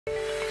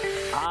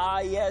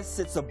Yes,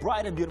 it's a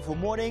bright and beautiful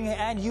morning,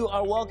 and you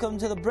are welcome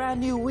to the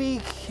brand new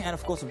week. And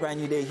of course, a brand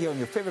new day here on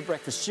your favorite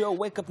breakfast show,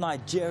 Wake Up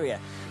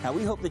Nigeria. Now,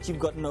 we hope that you've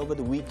gotten over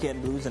the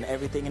weekend blues and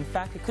everything. In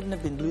fact, it couldn't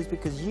have been blues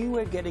because you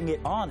were getting it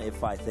on,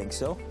 if I think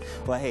so.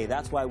 Well, hey,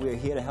 that's why we're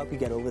here to help you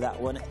get over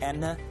that one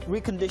and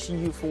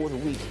recondition you for the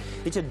week.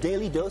 It's your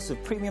daily dose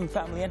of premium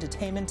family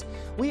entertainment.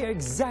 We are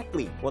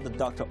exactly what the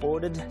doctor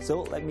ordered,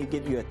 so let me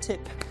give you a tip.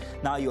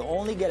 Now, you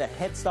only get a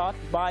head start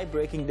by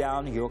breaking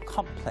down your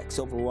complex,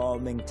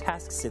 overwhelming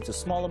tasks into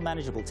smaller,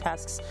 manageable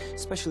tasks,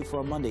 especially for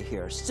a Monday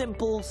here.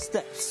 Simple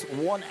steps,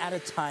 one at a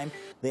time,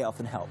 they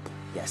often help.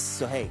 Yes,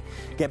 so hey,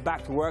 get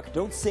back to work.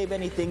 Don't save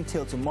anything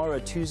till tomorrow,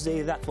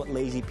 Tuesday. That's what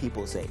lazy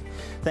people say.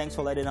 Thanks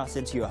for letting us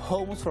into your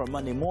homes for a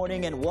Monday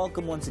morning, and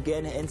welcome once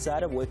again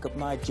inside of Wake Up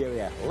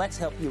Nigeria. Let's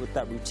help you with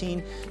that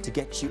routine to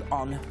get you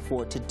on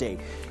for today.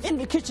 In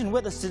the kitchen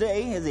with us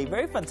today is a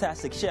very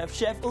fantastic chef,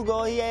 Chef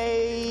Ugo.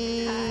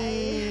 Yay!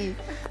 Hi.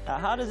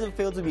 How does it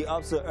feel to be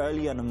up so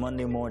early on a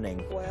Monday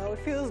morning? Well, it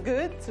feels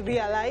good to be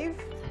alive.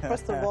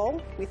 First of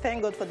all, we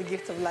thank God for the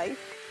gift of life.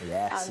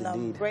 Yes, and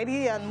indeed. I'm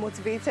ready and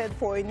motivated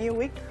for a new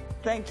week.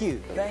 Thank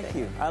you. Thank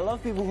you. I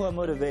love people who are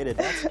motivated.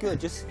 That's good.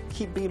 Just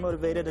keep being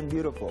motivated and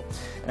beautiful.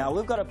 Now,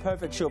 we've got a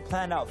perfect show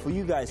planned out for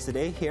you guys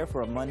today here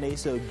for a Monday.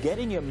 So get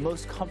in your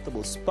most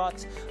comfortable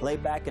spot, lay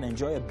back and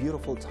enjoy a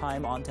beautiful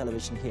time on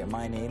television here.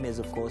 My name is,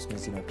 of course,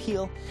 Mr.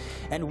 Peel.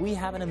 And we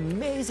have an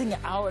amazing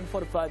hour and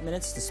 45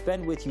 minutes to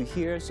spend with you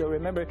here. So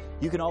remember,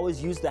 you can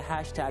always use the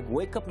hashtag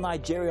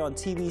WakeUpNigeria on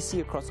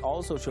TVC across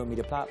all social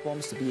media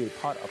platforms to be a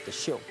part of the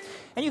show.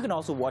 And you can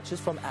also watch us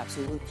from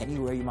absolutely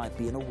anywhere you might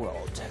be in the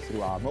world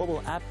through our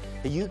mobile app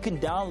that you can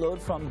download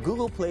from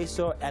Google Play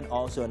Store and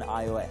also on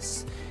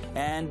iOS.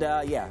 And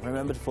yeah,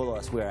 remember to follow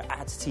us. We're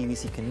at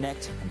TVC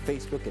Connect on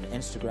Facebook and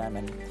Instagram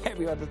and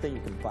every other thing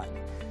you can find.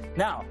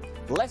 Now,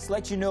 let's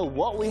let you know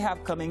what we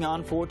have coming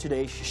on for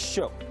today's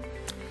show.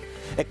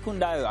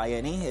 Ekundayo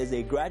Ayeni is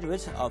a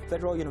graduate of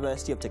Federal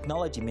University of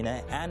Technology,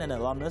 Minna, and an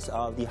alumnus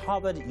of the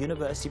Harvard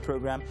University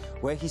program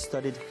where he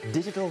studied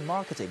digital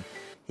marketing.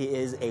 He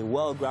is a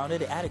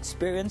well-grounded and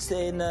experienced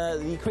in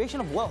the creation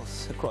of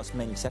wealth across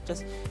many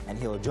sectors, and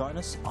he'll join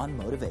us on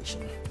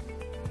motivation.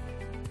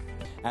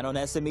 And on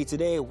SME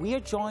today, we are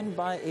joined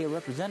by a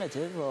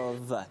representative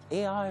of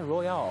AI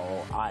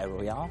Royale,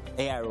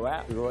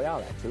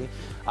 actually,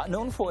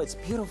 known for its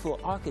beautiful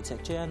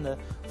architecture and the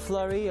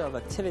flurry of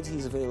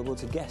activities available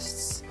to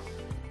guests.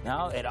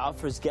 Now, it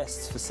offers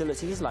guests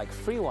facilities like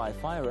free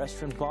Wi-Fi, a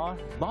restaurant bar,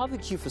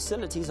 barbecue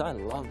facilities, I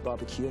love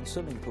barbecue, and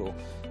swimming pool,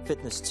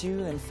 fitness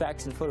too, and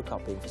fax and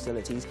photocopying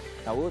facilities.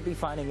 Now, we'll be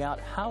finding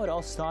out how it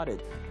all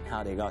started and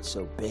how they got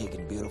so big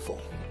and beautiful.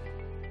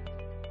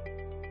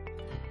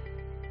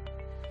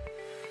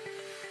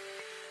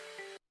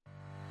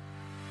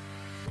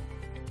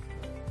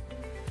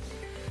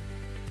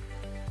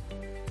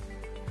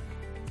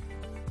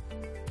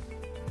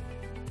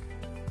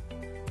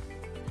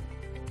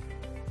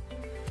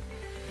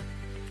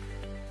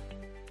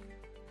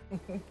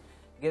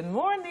 Good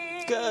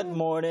morning. Good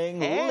morning,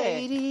 hey.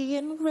 Lady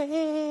in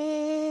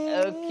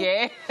Red.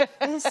 Okay.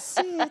 Is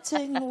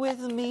sitting with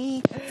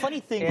me.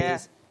 Funny thing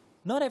is,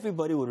 not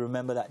everybody would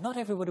remember that. Not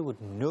everybody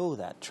would know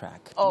that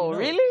track. Oh,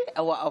 really?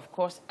 Well, of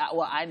course.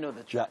 Well, I know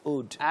the track.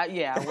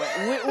 Yeah,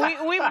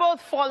 well, we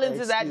both fall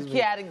into that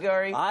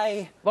category.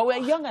 But we're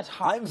young at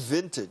heart. I'm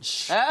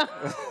vintage.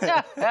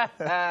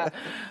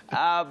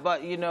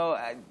 But, you know,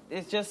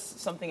 it's just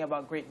something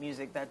about great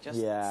music that just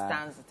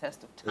stands the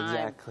test of time.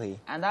 Exactly.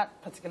 And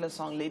that particular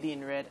song, Lady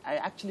in Red, I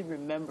actually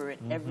remember it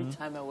every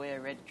time I wear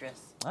a red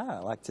dress.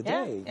 Ah, like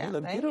today. You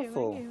look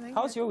beautiful. Thank you.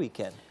 How's your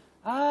weekend?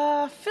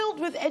 Filled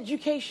with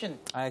education.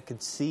 I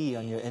could see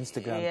on your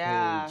Instagram page.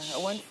 Yeah,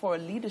 I went for a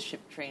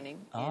leadership training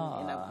in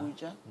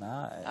Abuja.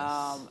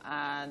 Nice.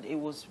 And it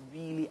was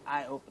really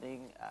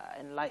eye-opening,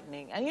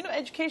 enlightening. And, you know,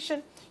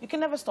 education, you can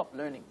never stop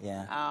learning.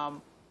 Yeah.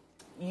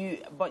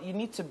 But you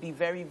need to be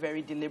very,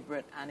 very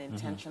deliberate and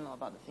intentional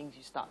about the things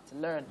you start to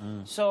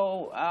learn.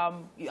 So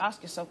you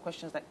ask yourself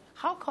questions like,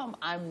 how come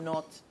I'm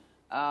not,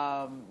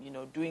 you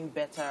know, doing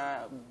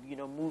better, you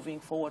know, moving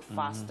forward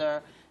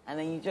faster? And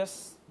then you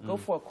just go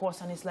for a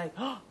course and it's like,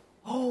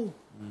 oh,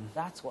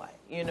 that's why,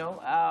 you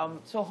know.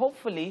 So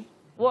hopefully,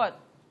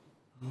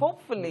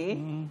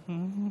 Hopefully,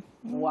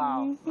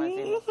 wow,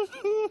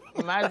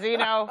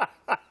 Mazino.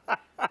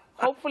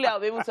 Hopefully I'll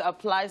be able to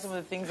apply some of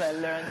the things I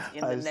learned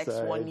in the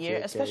next 1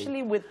 year,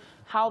 especially with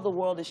how the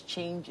world is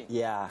changing.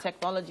 Yeah.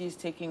 Technology is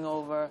taking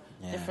over.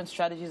 Different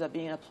strategies are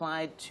being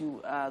applied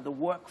to the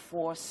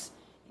workforce.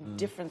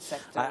 Different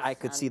sectors. I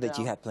could see that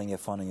you had plenty of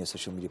fun on your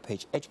social media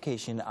page.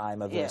 Education,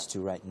 I'm averse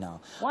to right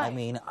now. Why? I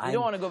mean, you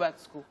don't want to go back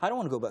to school? I don't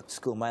want to go back to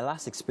school. My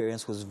last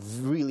experience was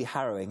really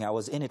harrowing. I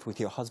was in it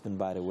with your husband,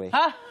 by the way.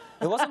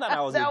 It wasn't that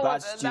I was a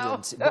bad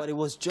student, but it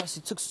was just,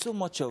 it took so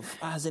much of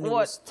us, and it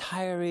was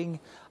tiring.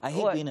 I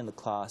hate being in the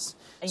class.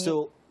 And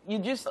so you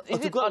just, is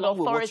it an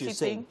authority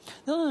thing?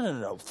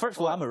 No. First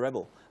of all, I'm a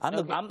rebel.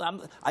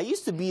 I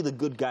used to be the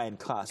good guy in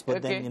class,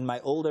 but then in my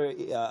older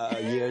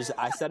years,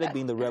 I started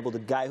being the rebel, the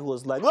guy who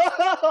was like,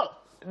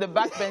 The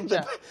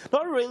backbencher.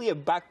 Not really a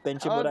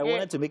backbencher, but I Okay.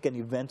 wanted to make an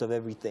event of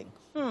everything.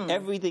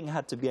 Everything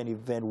had to be an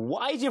event.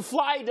 Why did you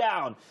fly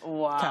down?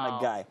 Wow. Kind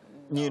of guy.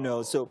 You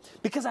know, so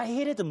because I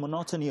hated the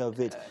monotony of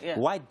it. Yeah.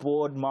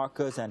 Whiteboard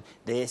markers and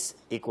this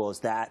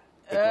equals that.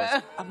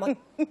 Equals, I'm like,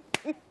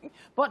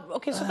 But,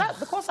 okay, so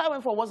the course I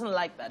went for wasn't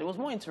like that. It was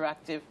more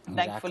interactive,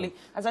 thankfully.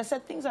 As I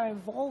said, things are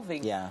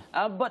evolving. Yeah.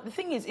 But the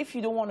thing is, if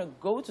you don't want to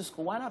go to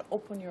school, why not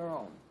open your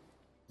own?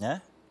 yeah?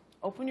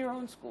 Open your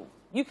own school.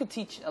 You could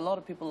teach a lot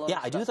of people a lot Yeah,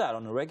 of I stuff. do that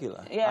on a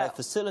regular. Yeah. I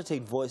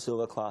facilitate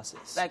voiceover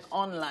classes. Like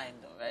online,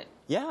 though, right?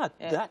 yeah,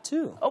 that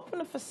too.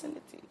 Open a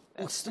facility.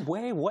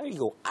 Where you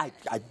go? I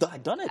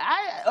done it.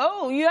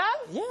 Oh, you have?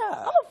 Yeah.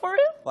 Oh, for real?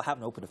 Well, I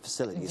haven't opened a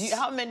facility.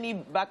 How many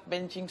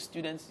backbenching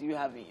students do you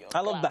have in your I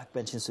love class?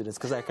 backbenching students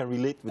because I can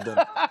relate with them.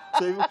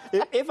 So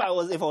if I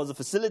was a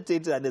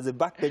facilitator and there's a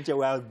backbencher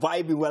where I was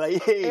vibing, well,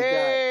 like, hey,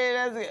 Hey,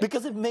 that's good.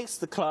 because it makes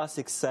the class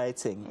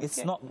exciting.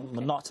 It's not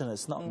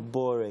monotonous, not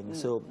boring.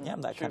 So yeah,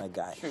 I'm that kind of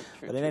guy. True,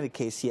 But in any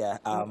case, yeah,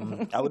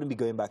 I wouldn't be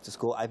going back to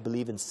school. I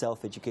believe in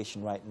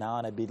self-education right now,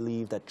 and I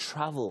believe that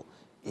travel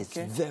is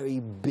very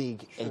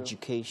big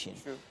education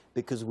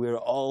because we're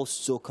all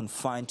so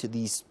confined to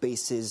these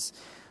spaces,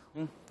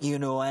 you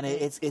know, and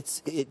it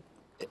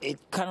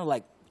kind of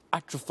like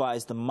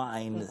atrophies the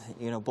mind,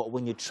 you know, but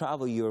when you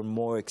travel, you're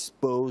more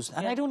exposed.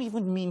 And I don't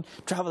even mean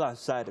travel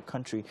outside the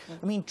country.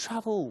 I mean,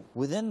 travel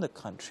within the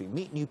country,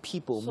 meet new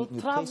people, meet new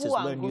places,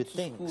 learn new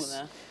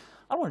things.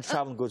 I don't want to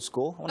travel and go to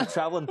school. I want to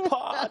travel and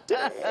party.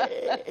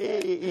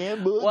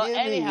 Well,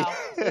 anyhow,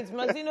 it's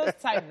Mazino's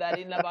type that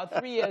in about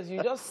 3 years,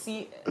 you just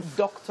see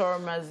Dr.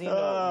 Mazino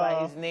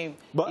by his name.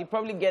 You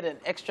probably get an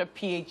extra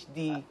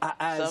PhD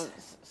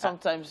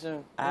sometime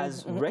soon.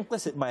 As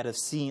reckless it might have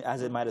seemed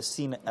as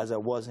I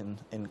was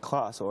in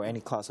class or any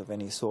class of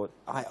any sort,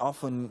 I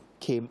often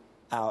came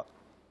out,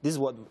 this is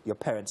what your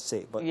parents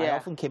say, but I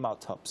often came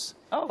out tops.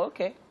 Oh,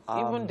 okay.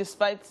 Even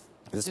despite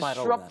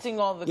disrupting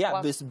all the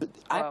class.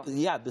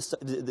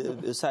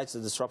 Besides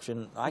the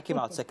disruption, I came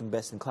out second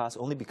best in class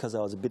only because I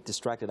was a bit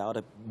distracted. I would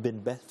have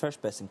been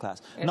first best in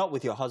class. Not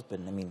with your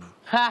husband, I mean.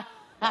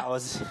 I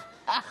was...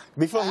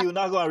 Before he would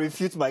not go and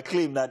refute my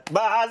claim that,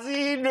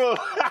 Bazino!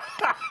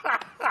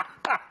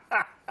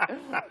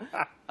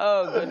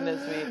 Oh,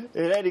 goodness me.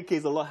 In any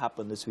case, a lot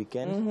happened this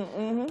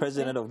weekend.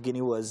 President of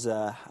Guinea was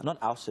not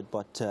ousted,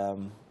 but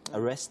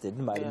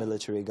arrested by the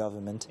military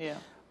government. Yeah.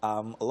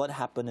 A lot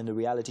happened in the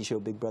reality show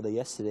Big Brother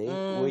yesterday,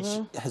 which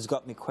has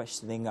got me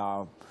questioning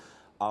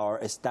our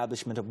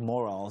establishment of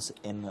morals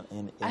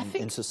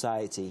in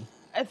society.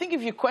 I think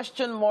if you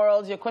question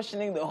morals, you're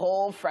questioning the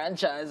whole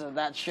franchise of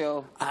that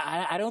show.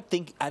 I don't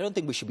think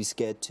we should be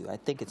scared to. I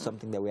think it's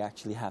something that we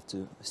actually have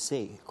to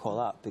call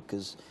out,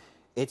 because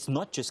it's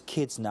not just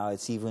kids now,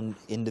 it's even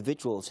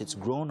individuals, it's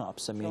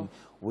grown-ups. I mean,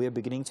 we're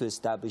beginning to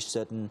establish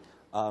certain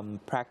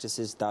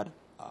practices that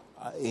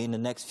in the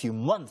next few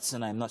months,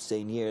 and I'm not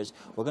saying years,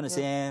 we're going to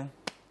say,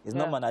 it's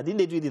not man, I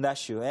didn't do it in that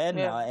show.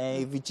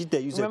 If you cheat,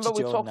 you remember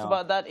we talked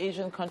about that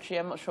Asian country,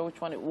 I'm not sure which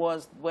one it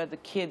was, where the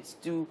kids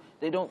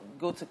they don't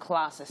go to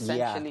class,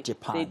 essentially. Yeah,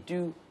 Japan. They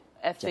do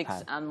ethics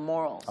and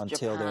morals.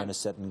 Until they're in a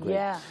certain grade.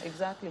 Yeah,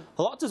 exactly.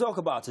 A lot to talk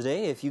about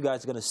today. If you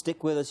guys are going to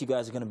stick with us, you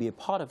guys are going to be a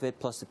part of it.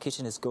 Plus, the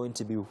kitchen is going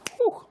to be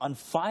on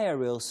fire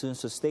real soon,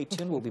 so stay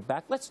tuned. We'll be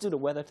back. Let's do the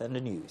weather and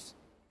the news.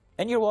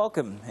 And you're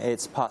welcome.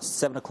 It's past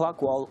 7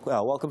 o'clock.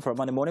 Welcome for a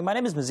Monday morning. My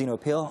name is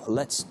Mazino Peel.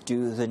 Let's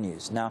do the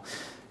news. Now,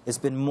 it's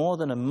been more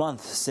than a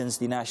month since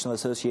the National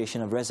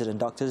Association of Resident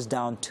Doctors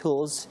downed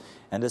tools,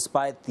 and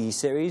despite the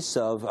series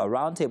of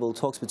roundtable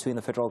talks between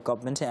the federal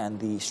government and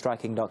the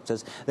striking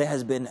doctors, there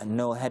has been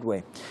no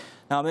headway.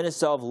 Now,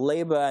 Minister of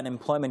Labour and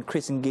Employment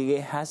Chris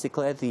Ngige has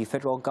declared the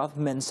federal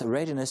government's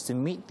readiness to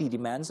meet the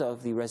demands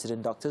of the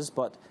resident doctors,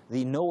 but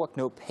the no work,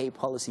 no pay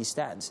policy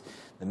stands.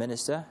 The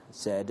minister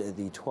said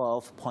the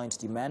 12-point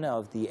demand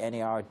of the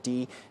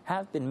NARD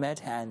have been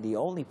met, and the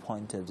only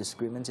point of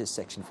disagreement is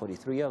Section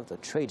 43 of the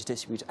Trade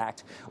Dispute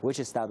Act, which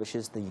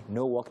establishes the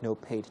no work, no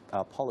pay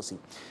policy.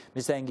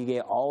 Mr.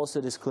 Ngige also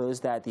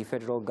disclosed that the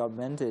federal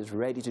government is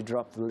ready to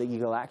drop the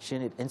legal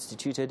action it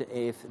instituted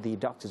if the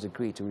doctors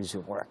agree to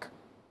resume work.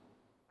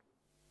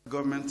 The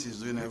government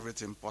is doing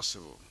everything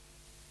possible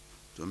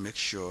to make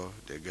sure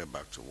they get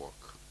back to work.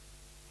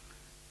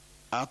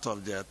 Out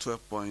of their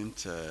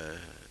 12-point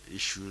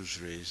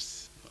issues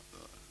raised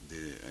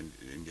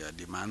in their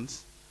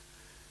demands,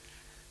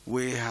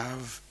 we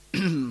have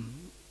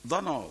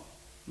done all.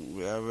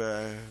 We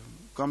have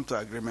come to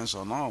agreements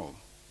on all,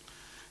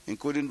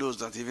 including those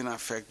that even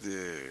affect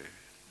the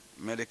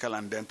Medical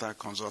and Dental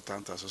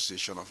Consultant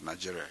Association of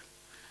Nigeria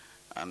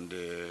and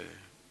the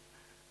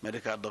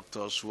medical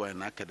doctors who are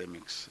in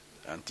academics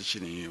and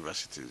teaching in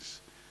universities.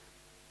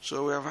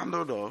 So we have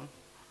handled all.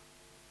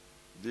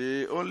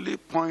 The only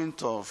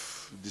point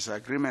of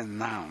disagreement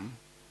now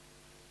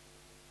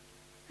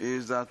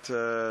is that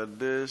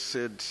they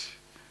said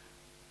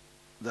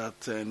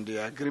that in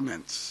the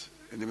agreements,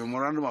 in the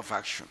memorandum of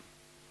action,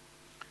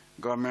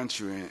 government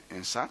should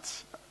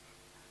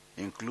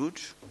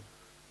include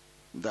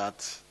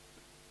that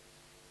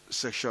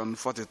Section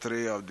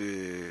 43 of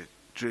the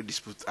Trade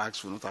Dispute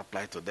Acts will not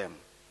apply to them.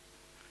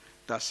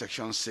 That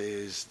section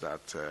says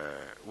that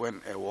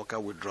when a worker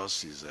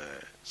withdraws his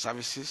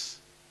services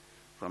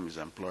from his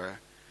employer,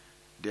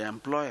 the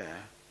employer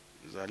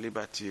is at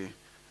liberty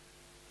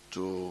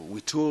to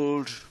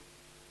withhold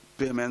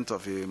payment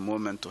of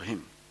emolument to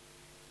him.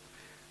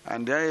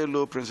 And the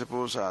ILO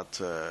principles at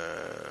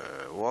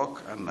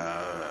work and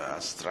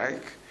at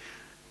strike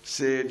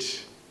said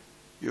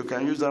you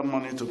can use that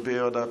money to pay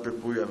other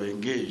people you have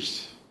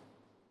engaged.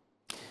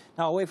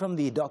 Now, away from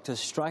the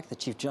doctors' strike, the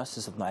Chief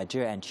Justice of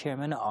Nigeria and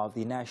Chairman of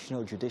the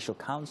National Judicial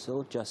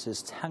Council,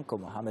 Justice Tanko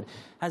Muhammad,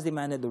 has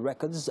demanded the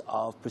records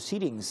of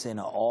proceedings in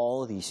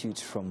all the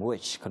suits from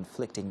which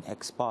conflicting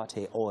ex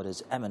parte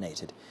orders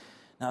emanated.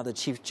 Now, the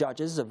chief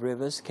judges of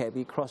Rivers,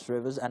 Kebbi, Cross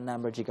Rivers,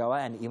 Anambra,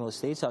 Jigawa and Imo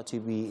states are to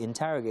be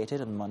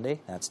interrogated on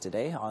Monday, that's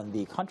today, on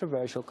the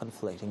controversial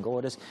conflicting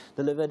orders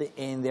delivered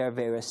in their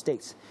various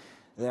states.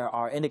 There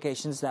are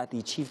indications that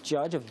the chief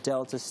judge of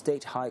Delta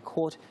State High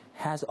Court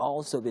has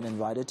also been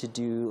invited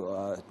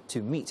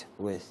to meet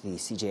with the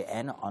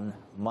CJN on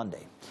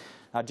Monday.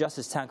 Now,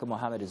 Justice Tanko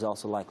Muhammad is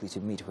also likely to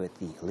meet with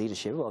the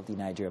leadership of the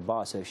Nigeria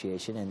Bar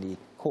Association in the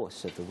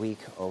course of the week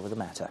over the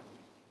matter.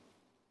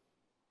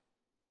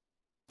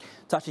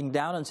 Touching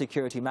down on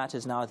security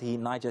matters now, the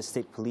Niger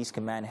State Police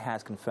Command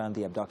has confirmed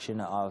the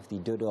abduction of the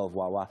Dodo of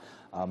Wawa,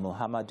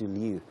 Muhammadu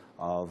Liu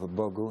of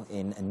Borgu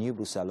in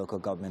Nubusa local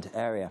government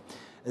area.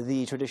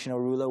 The traditional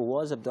ruler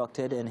was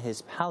abducted in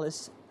his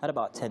palace at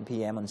about 10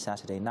 p.m. on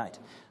Saturday night.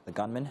 The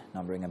gunmen,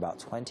 numbering about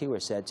 20, were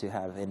said to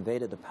have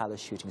invaded the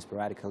palace shooting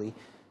sporadically.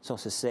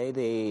 Sources say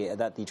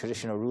that the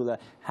traditional ruler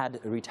had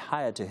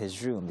retired to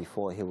his room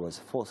before he was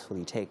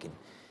forcefully taken.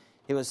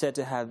 He was said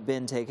to have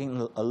been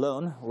taken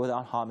alone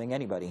without harming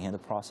anybody in the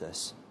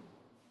process.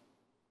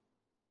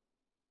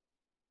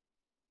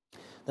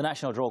 The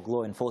National Drug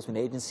Law Enforcement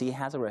Agency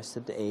has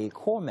arrested a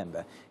corps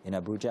member in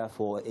Abuja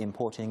for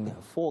importing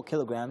 4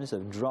 kilograms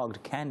of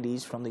drugged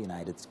candies from the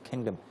United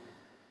Kingdom.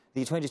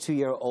 The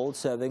 22-year-old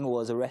serving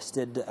was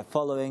arrested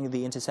following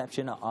the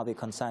interception of a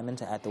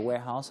consignment at the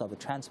warehouse of a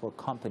transport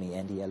company,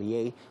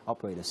 NDLEA,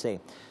 operators say.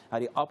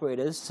 The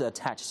operators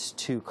attached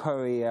to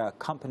Courier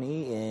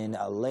Company in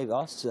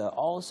Lagos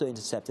also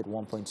intercepted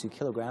 1.2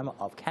 kilograms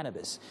of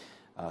cannabis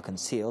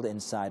concealed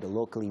inside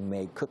locally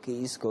made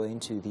cookies going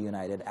to the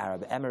United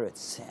Arab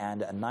Emirates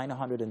and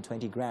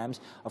 920 grams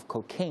of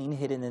cocaine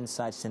hidden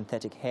inside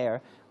synthetic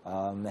hair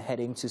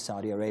heading to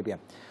Saudi Arabia.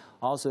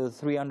 Also,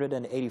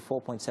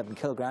 384.7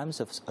 kilograms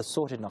of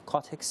assorted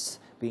narcotics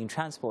being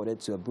transported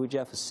to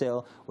Abuja for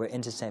sale were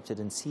intercepted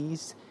and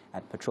seized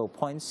at patrol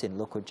points in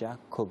Lokoja,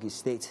 Kogi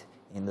State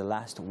in the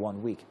last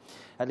 1 week.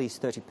 At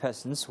least 30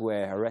 persons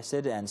were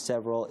arrested and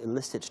several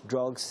illicit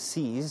drugs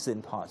seized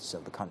in parts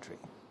of the country.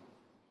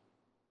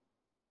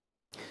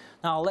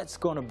 Now, let's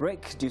go on a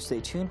break. Do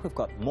stay tuned. We've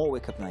got more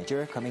Wake Up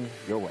Nigeria coming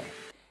your way.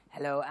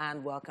 Hello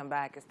and welcome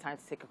back. It's time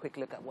to take a quick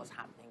look at what's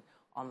happening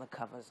on the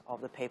covers of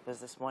the papers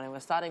this morning.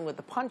 We're starting with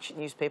the Punch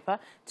newspaper.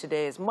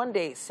 Today is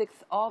Monday,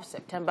 6th of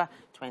September,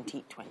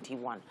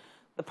 2021.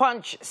 The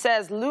Punch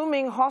says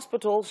looming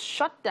hospitals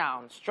shut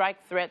down,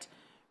 strike threat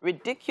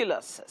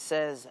ridiculous,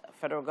 says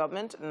federal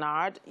government.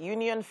 NARD,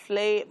 union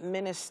flay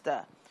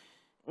minister.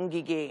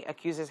 Ngige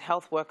accuses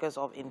health workers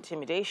of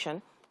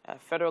intimidation.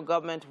 Federal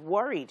government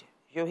worried.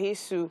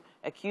 Yohesu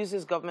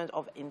accuses government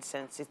of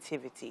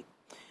insensitivity.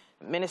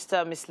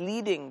 Minister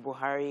misleading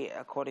Buhari,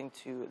 according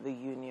to the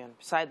union.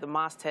 Beside the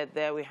masthead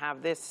there, we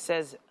have this,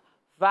 says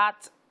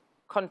VAT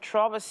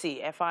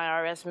controversy.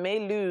 FIRS may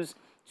lose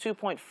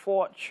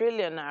 2.4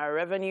 trillion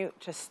revenue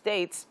to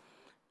states.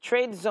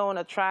 Trade zone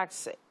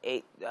attracts,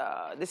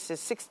 this is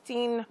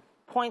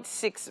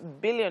 $16.6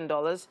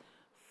 billion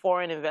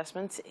foreign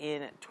investments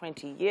in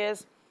 20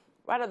 years.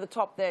 Right at the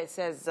top there, it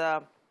says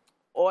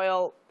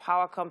oil,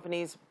 power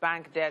companies,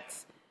 bank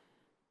debts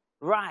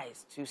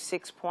rise to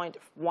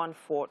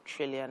 6.14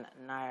 trillion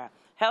naira.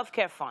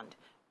 Healthcare fund.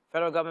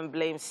 Federal government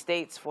blames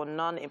states for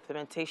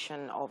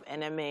non-implementation of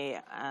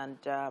NMA and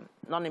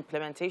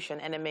non-implementation.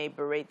 NMA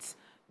berates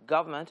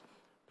government.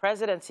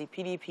 Presidency,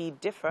 PDP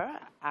differ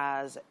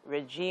as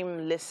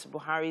regime lists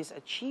Buhari's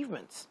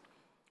achievements.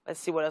 Let's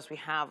see what else we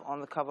have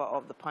on the cover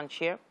of the Punch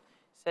here. It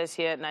says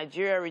here,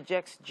 Nigeria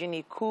rejects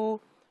Gini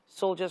coup,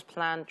 soldiers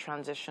plan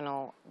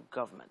transitional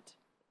government.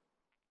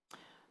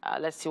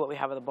 Let's see what we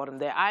have at the bottom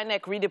there.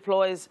 INEC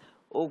redeploys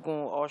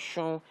Ogun,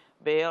 Oshun,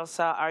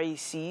 Bayelsa,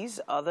 RECs,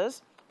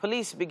 others.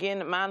 Police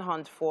begin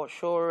manhunt for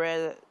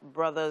Shore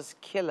brothers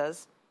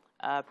killers.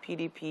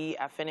 PDP,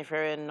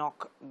 Afenifere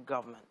knock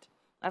government.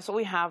 That's what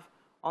we have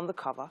on the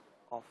cover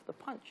of the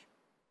Punch.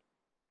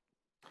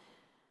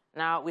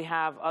 Now, we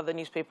have other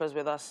newspapers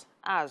with us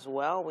as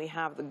well. We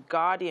have The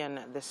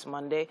Guardian this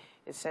Monday.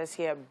 It says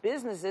here,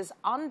 businesses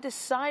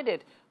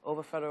undecided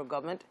over federal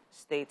government,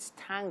 states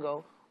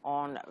tango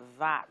on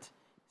VAT.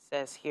 It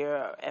says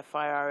here,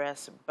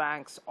 FIRS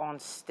banks on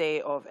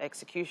stay of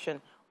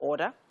execution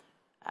order.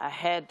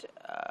 Ahead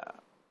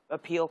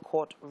appeal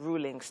court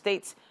ruling.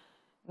 States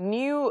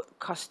new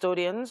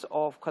custodians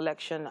of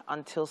collection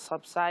until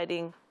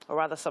subsiding or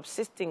rather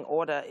subsisting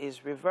order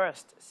is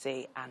reversed,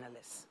 say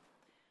analysts.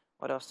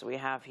 What else do we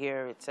have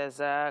here? It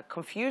says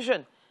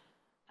confusion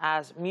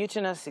as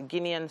mutinous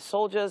Guinean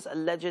soldiers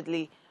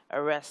allegedly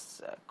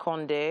arrests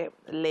Condé,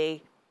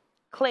 lay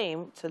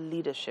claim to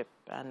leadership,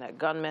 and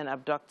gunmen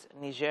abduct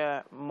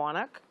Niger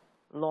monarch,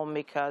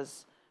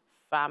 lawmakers'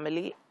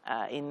 family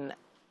in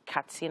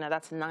Katsina.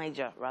 That's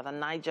Niger, rather.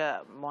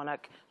 Niger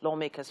monarch,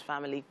 lawmakers'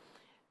 family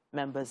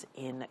members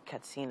in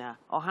Katsina.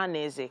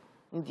 Ohaneze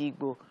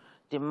Ndigbo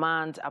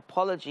demand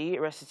apology,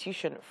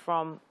 restitution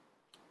from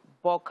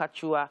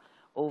Bokachua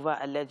over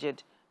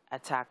alleged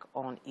attack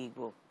on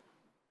Igbo.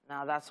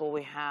 Now, that's all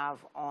we have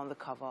on the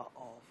cover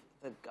of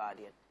The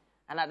Guardian.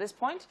 And at this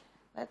point,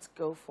 let's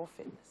go for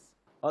fitness.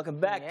 Welcome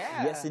back.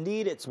 Yeah. Yes,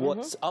 indeed. It's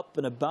what's up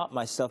and about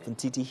myself and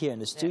TT here in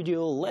the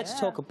studio. Let's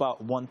talk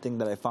about one thing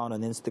that I found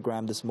on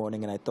Instagram this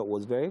morning and I thought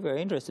was very,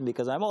 very interesting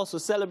because I'm also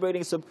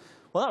celebrating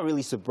well, not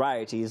really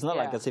sobriety. It's not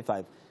like as if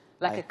a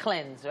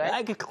cleanse, right?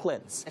 Like a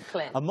cleanse. A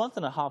cleanse. A month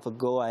and a half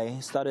ago, I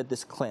started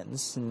this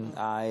cleanse and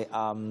I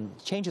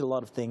changed a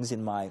lot of things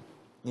in my,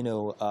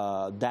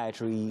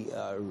 dietary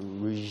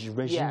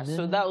regimen. Yeah,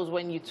 so that was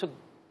when you took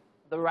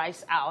the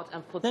rice out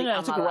and put the amala in.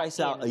 I took the rice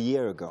out a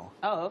year ago.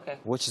 Oh, okay.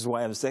 Which is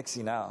why I'm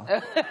sexy now.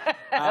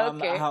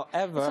 Okay.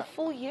 However... It's a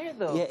full year,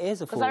 though. Yeah, it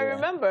is a full year. Because I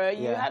remember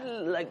you had,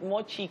 like,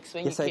 more cheeks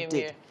when you came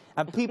here.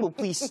 And people,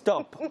 please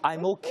stop.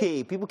 I'm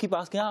okay. People keep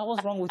asking,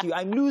 what's wrong with you?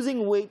 I'm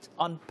losing weight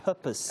on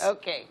purpose.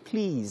 Okay.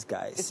 Please,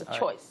 guys. It's a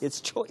choice. It's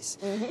choice.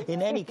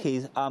 In any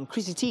case,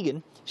 Chrissy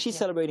Teigen, she's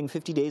celebrating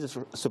 50 days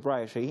of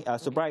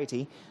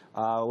sobriety,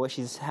 where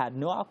she's had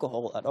no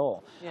alcohol at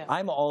all. Yeah.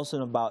 I'm also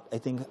in about, I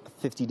think,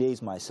 50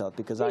 days myself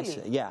because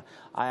really?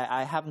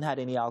 I haven't had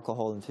any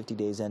alcohol in 50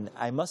 days. And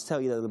I must tell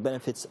you that the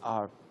benefits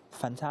are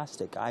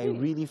fantastic. I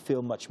really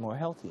feel much more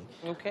healthy.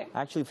 Okay.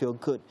 I actually feel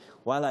good.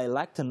 While I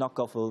like to knock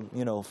off,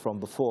 from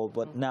before,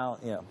 but now,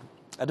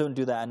 I don't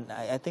do that, and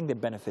I think the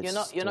benefits.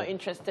 You're not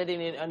interested in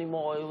it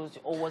anymore.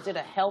 Or was it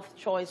a health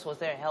choice? Was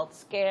there a health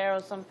scare or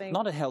something?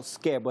 Not a health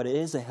scare, but it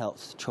is a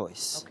health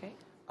choice. Okay.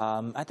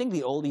 I think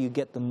the older you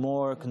get, the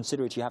more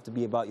considerate you have to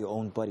be about your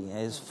own body.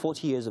 It's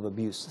 40 years of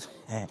abuse.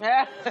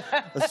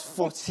 It's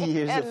 40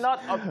 years of...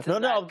 Not up to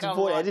not up to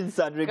 40. I didn't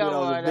start drinking when I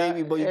was a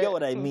baby, but you get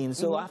what I mean.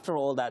 So after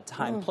all that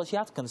time, plus you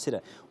have to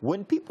consider,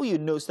 when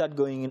people start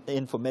going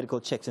in for medical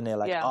checks and they're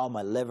like, oh,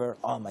 my liver,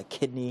 oh, my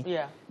kidney,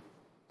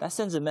 that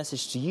sends a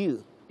message to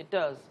you. It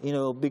does.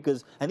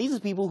 Because... And these are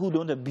people who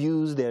don't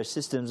abuse their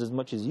systems as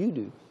much as you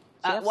do.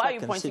 So why are you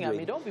pointing at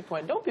me? Don't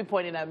be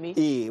pointing at me.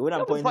 Yeah, when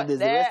I'm pointing this,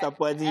 the rest are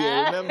pointing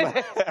here,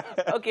 remember?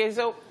 Okay,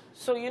 so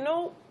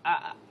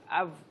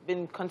I've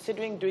been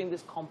considering doing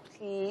this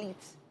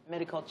complete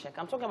medical check.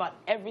 I'm talking about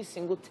every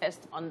single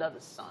test under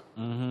the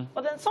sun.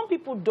 But then some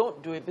people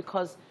don't do it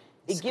because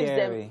it gives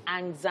them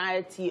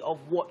anxiety of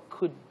what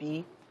could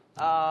be.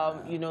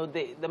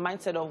 The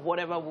mindset of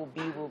whatever will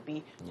be, will be.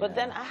 Yeah. But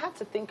then I had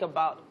to think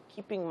about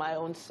keeping my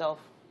own self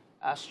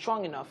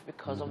strong enough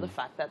because of the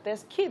fact that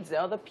there's kids, there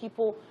are other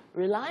people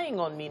relying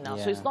on me now.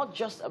 So it's not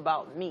just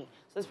about me.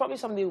 So there's probably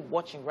somebody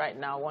watching right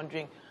now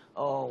wondering,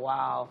 oh,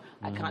 wow,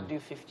 I can't do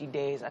 50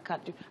 days.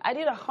 I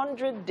did a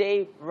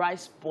 100-day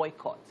rice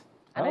boycott.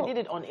 And I did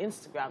it on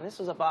Instagram. This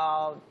was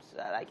about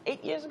like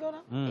 8 years ago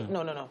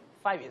now? No,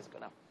 5 years ago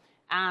now.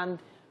 And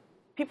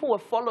people were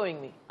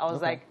following me. I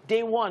was like,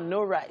 day 1,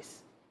 no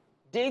rice.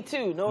 Day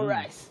 2, no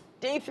rice.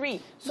 Day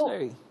 3.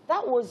 So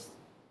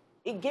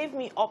it gave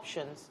me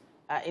options.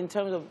 In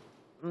terms of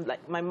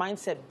like my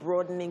mindset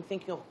broadening,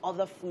 thinking of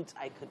other foods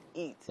I could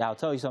eat. Yeah, I'll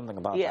tell you something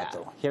about that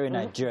though. Here in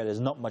Nigeria, there's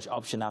not much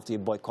option after you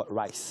boycott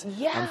rice.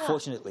 Yeah.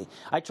 Unfortunately.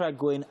 I tried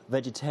going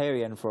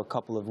vegetarian for a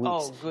couple of weeks.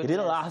 Oh, goodness. It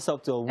didn't last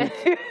up to a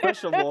week.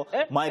 First of all,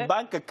 my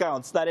bank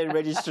account started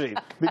registering.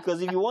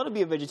 Because if you want to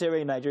be a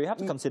vegetarian in Nigeria, you have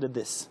to consider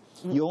this.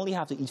 You only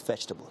have to eat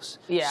vegetables.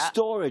 Yeah.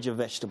 Storage of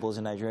vegetables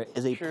in Nigeria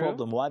is a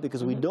problem. Why?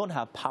 Because we don't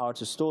have power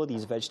to store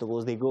these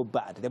vegetables. They go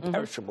bad. They're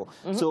perishable.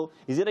 So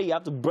it's either you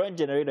have to burn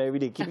generator every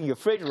day, keeping your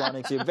fridge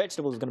running so your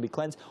vegetables are going to be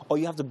cleansed, or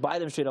you have to buy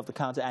them straight off the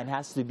counter and it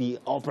has to be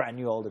all brand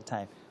new all the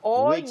time.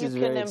 Or you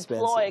can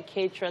employ a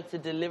caterer to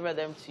deliver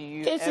them to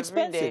you every day. It's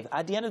expensive.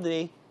 At the end of the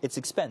day, it's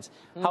expensive.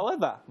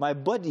 However, my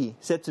buddy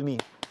said to me,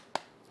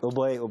 oh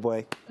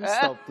boy,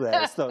 stop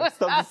there, stop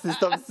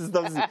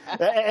this.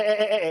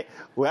 Hey.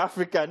 We're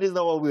African, this is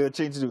not what we were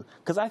trained to do.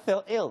 Because I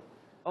fell ill.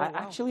 I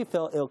actually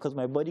fell ill because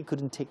my body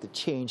couldn't take the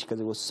change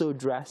because it was so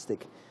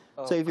drastic.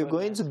 So if you're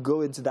going to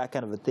go into that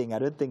kind of a thing, I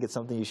don't think it's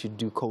something you should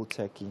do cold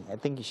turkey. I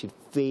think you should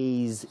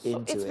phase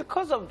into it. It's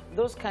because of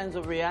those kinds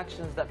of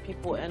reactions that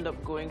people end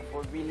up going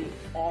for really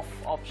off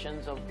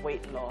options of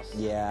weight loss.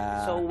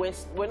 Yeah. So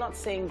we're not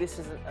saying this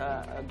is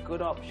a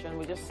good option.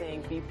 We're just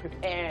saying be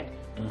prepared.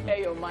 Prepare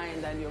your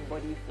mind and your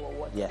body for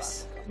what's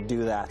Yes,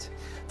 do that.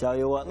 Tell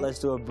you what, let's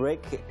do a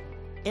break.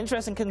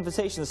 Interesting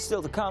conversations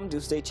still to come. Do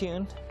stay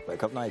tuned.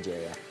 Wake up,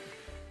 Nigeria.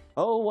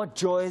 Oh, what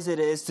joys it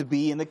is to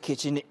be in the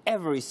kitchen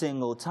every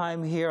single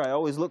time here. I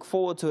always look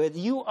forward to it.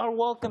 You are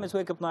welcome. It's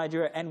Wake Up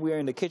Nigeria, and we're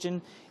in the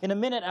kitchen. In a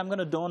minute, I'm going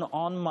to don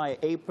on my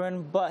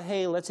apron. But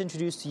hey, let's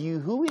introduce to you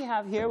who we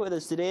have here with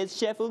us today. It's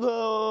Chef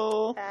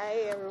Ugo. Hi,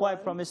 everyone. Who I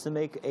promised to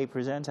make a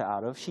presenter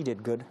out of. She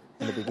did good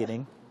in the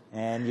beginning,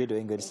 and you're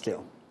doing good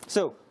still.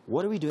 So,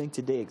 what are we doing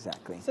today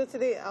exactly? So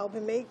today, I'll be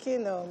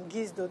making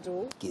giz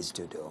dodo. Giz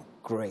dodo.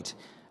 Great.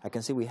 I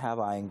can see we have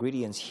our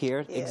ingredients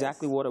here. Yes.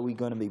 Exactly what are we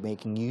going to be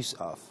making use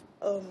of?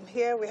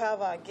 Here we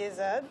have our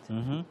gizzard.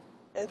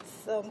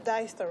 It's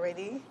diced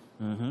already.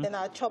 Then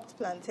our chopped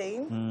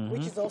plantain,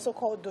 which is also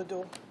called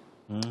dodo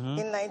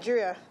in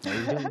Nigeria.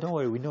 No, don't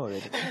worry, we know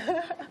already.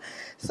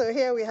 So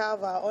here we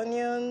have our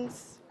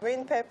onions,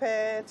 green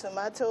pepper,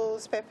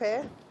 tomatoes,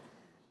 pepper,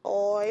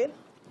 oil,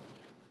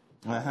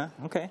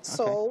 Okay.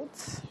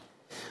 salt.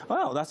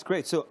 Wow, that's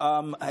great. So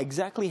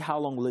exactly how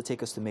long will it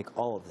take us to make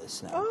all of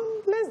this now?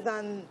 Less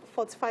than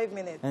 45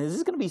 minutes. And is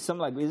this going to be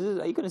something like,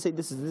 are you going to say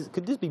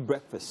could this be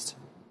breakfast?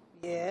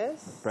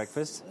 Yes.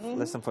 Breakfast?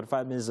 Less than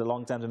 45 minutes is a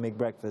long time to make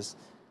breakfast.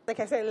 Like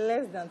I said,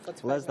 less than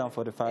 45 Less than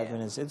 45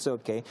 minutes. It's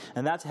okay.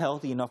 And that's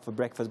healthy enough for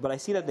breakfast. But I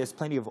see that there's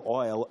plenty of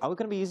oil. Are we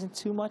going to be using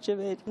too much of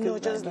it? No,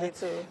 just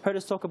little. Heard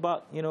us talk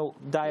about,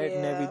 diet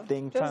and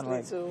everything. Just Trying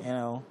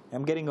little.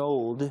 I'm getting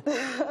old.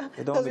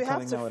 They don't be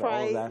coming out with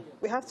all of that.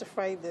 We have to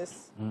fry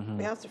this.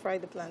 We have to fry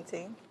the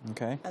plantain.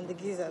 Okay. And the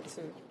gizzard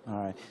too.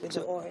 All right. With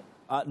the oil.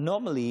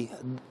 Normally,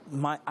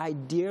 my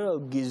ideal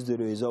giz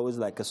dodo is always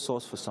like a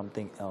sauce for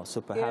something else. So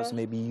perhaps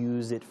maybe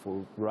use it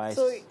for rice.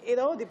 So it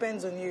all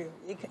depends on you.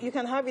 You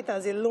can have it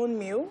as a lone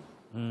meal.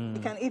 You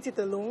can eat it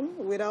alone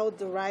without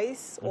the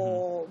rice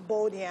or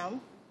boiled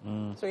yam.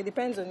 So it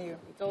depends on you.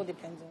 It all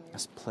depends on you.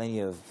 There's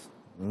plenty of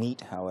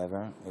meat,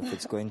 however, if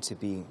it's going to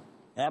be.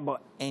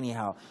 But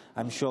anyhow,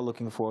 I'm sure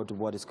looking forward to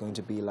what it's going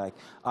to be like.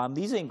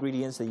 These are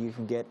ingredients that you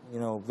can get,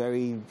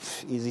 very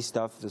easy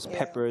stuff. There's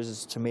peppers,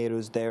 there's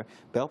tomatoes there.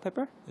 Bell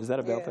pepper? Is that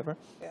a bell pepper?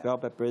 Yeah. Bell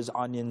peppers,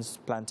 onions,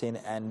 plantain,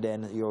 and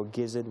then your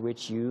gizzard,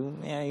 which you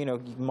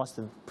must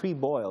have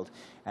pre-boiled.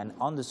 And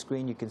on the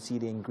screen, you can see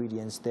the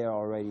ingredients there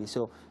already.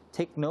 So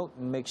take note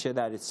and make sure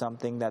that it's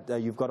something that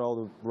you've got all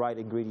the right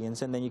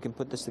ingredients, and then you can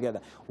put this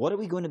together. What are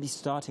we going to be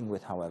starting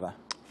with, however?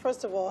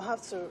 First of all, I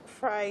have to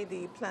fry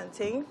the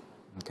plantain.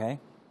 Okay.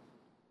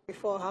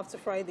 Before I have to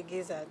fry the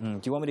gizzard. Do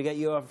you want me to get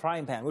you a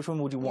frying pan? Which one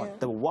would you want?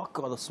 The wok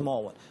or the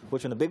small one?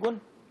 Which one, the big one?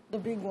 The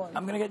big one.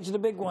 I'm going to get you the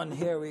big one.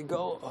 Here we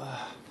go.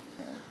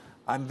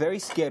 I'm very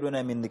scared when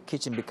I'm in the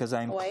kitchen because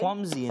I'm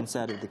clumsy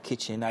inside of the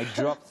kitchen. I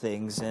drop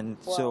things, and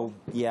so,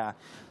 yeah.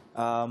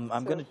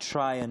 I'm going to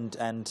try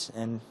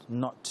and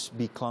not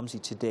be clumsy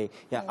today.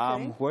 Yeah,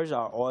 where's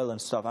our oil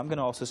and stuff? I'm going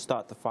to also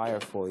start the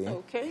fire for you.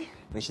 Okay.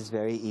 Which is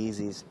very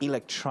easy. It's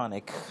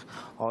electronic.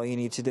 All you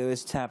need to do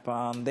is tap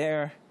on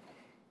there,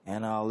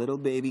 and our little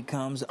baby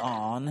comes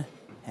on.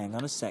 Hang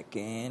on a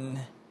second.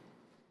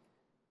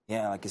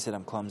 Yeah, like I said,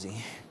 I'm clumsy.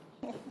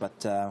 But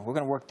we're going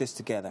to work this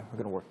together.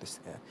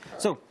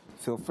 So,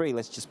 feel free.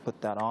 Let's just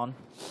put that on.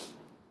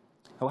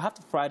 We'll have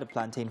to fry the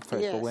plantain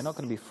first, but we're not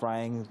going to be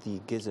frying the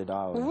gizzard,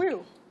 are we? We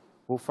will.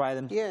 We'll fry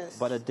them, Yes.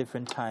 but at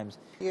different times.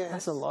 Yes.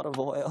 That's a lot of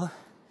oil.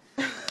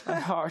 My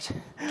heart.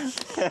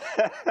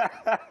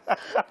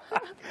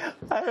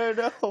 I don't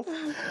know.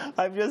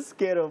 I'm just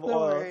scared of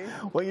oil. Worry.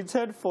 When you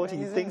turn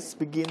 40, things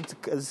begin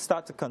to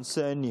start to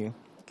concern you.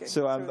 Okay,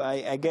 so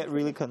I get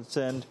really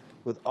concerned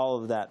with all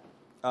of that.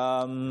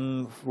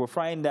 We're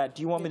frying that.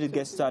 Do you want me to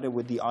get started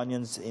with the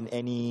onions in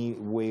any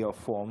way or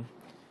form?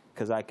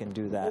 Because I can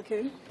do that.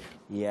 Okay.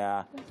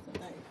 Yeah. That's the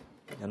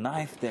knife. The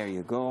knife, there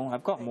you go.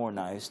 I've got more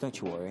knives, don't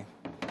you worry.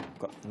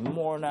 Got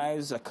more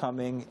knives are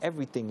coming.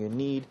 Everything you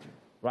need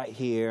right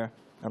here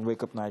on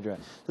Wake Up Nigeria.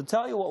 So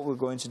tell you what we're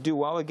going to do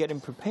while we're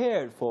getting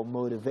prepared for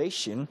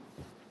motivation.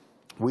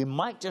 We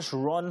might just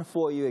run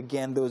for you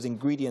again those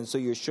ingredients so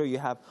you're sure you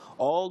have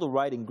all the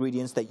right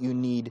ingredients that you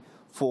need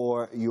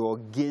for your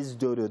giz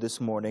dodo this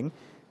morning.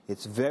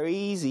 It's very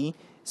easy,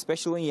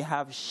 especially when you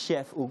have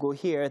Chef Ugo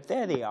here.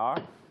 There they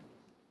are.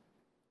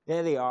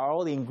 There they are.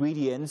 All the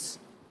ingredients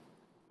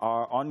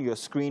are on your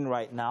screen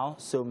right now,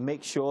 so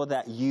make sure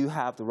that you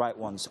have the right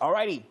ones.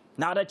 Alrighty,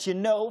 now that you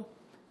know,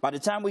 by the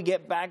time we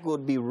get back, we'll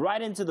be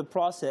right into the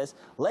process.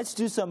 Let's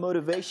do some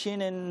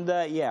motivation, and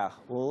yeah,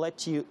 we'll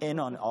let you in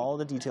on all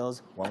the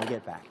details when we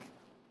get back.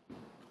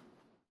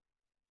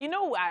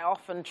 I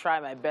often try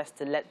my best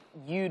to let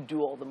you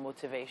do all the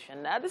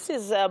motivation. Now, this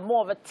is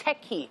more of a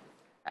techie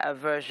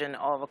version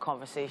of a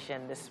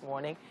conversation this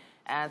morning.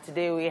 And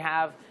today we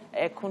have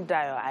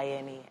Kundayo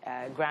Ayeni,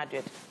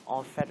 graduate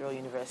of Federal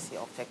University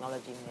of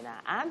Technology,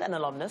 Minna, and an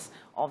alumnus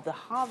of the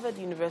Harvard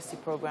University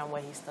program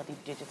where he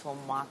studied digital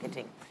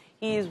marketing.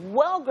 He is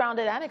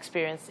well-grounded and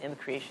experienced in the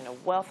creation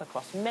of wealth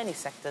across many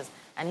sectors,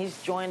 and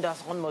he's joined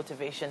us on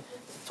Motivation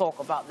to talk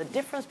about the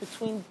difference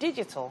between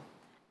digital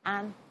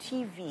and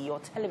TV or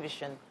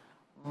television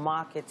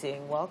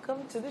marketing.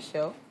 Welcome to the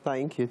show.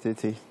 Thank you,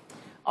 Titi.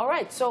 All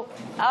right, so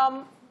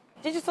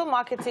digital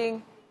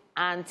marketing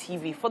and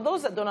TV. For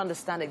those that don't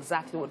understand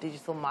exactly what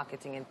digital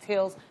marketing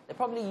entails, they're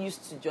probably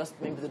used to just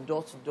maybe the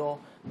door-to-door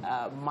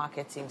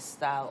marketing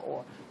style,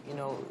 or, you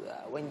know,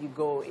 when you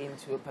go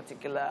into a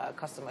particular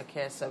customer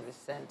care service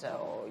center,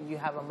 or you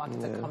have a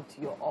marketer come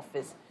to your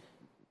office.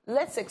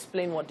 Let's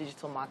explain what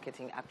digital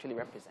marketing actually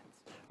represents.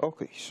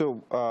 Okay,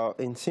 so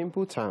in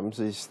simple terms,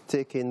 it's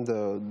taking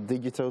the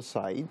digital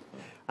side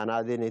and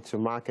adding it to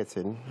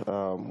marketing,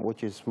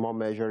 which is more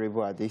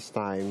measurable at this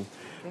time,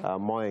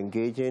 more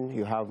engaging.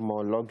 You have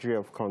more luxury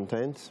of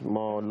content,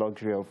 more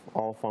luxury of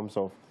all forms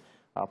of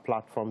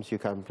platforms you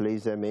can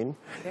place them in.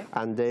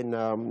 And then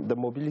the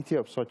mobility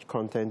of such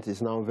content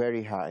is now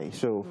very high.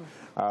 So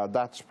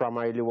that's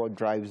primarily what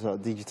drives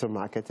digital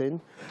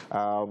marketing.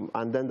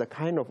 And then the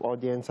kind of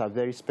audience are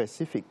very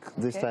specific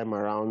this time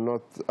around,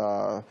 not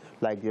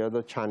like the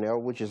other channel,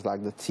 which is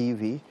like the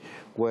TV,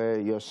 where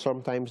you're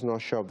sometimes not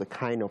sure of the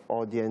kind of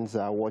audience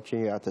that are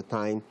watching you at the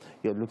time.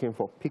 You're looking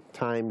for peak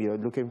time. You're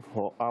looking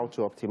for how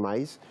to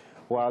optimize.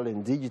 While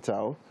in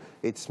digital,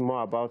 it's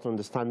more about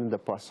understanding the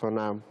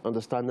persona,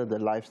 understanding the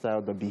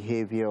lifestyle, the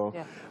behavior,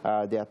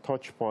 their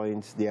touch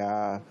points,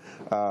 their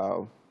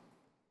flair,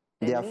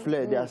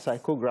 their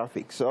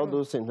psychographics, all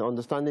those things,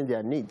 understanding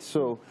their needs.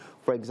 So,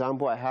 for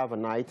example, I have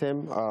an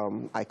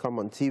item, I come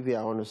on TV,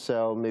 I want to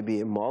sell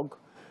maybe a mug.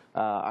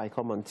 I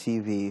come on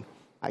TV,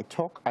 I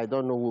talk. I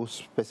don't know who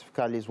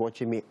specifically is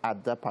watching me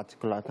at that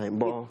particular time.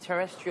 But with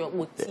terrestrial,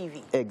 with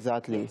TV.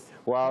 Exactly. Yes.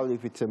 While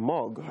if it's a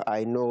mug,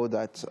 I know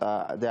that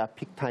there are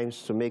peak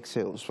times to make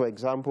sales. For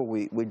example,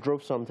 we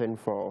drove something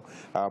for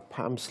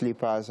palm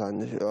slippers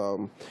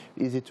and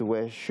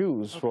easy-to-wear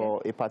shoes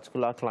for a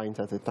particular client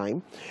at a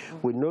time.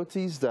 We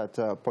noticed that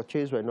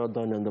purchases were not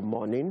done in the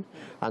morning,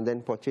 and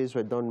then purchases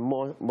were done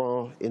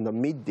more in the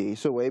midday.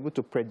 So we're able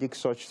to predict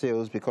such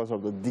sales because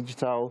of the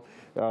digital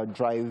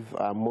drive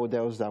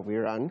models that we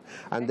run.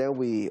 And then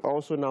we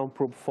also now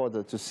probe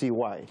further to see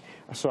why.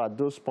 So at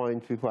those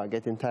points, people are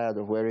getting tired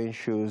of wearing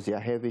shoes, they are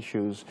heavy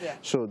shoes.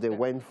 So they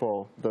went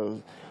for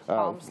the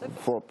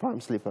palm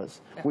slippers.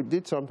 We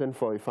did something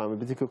for a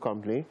pharmaceutical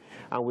company,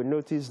 and we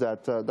noticed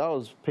that that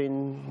was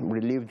pain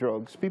relief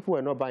drugs. People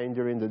were not buying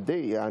during the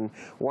day. And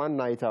one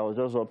night I was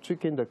just up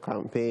tweaking the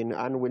campaign,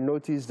 and we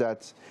noticed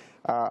that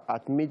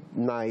at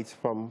midnight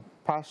from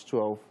past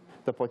 12,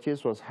 the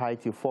purchase was high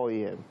till 4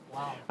 a.m.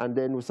 Wow. And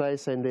then we started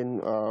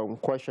sending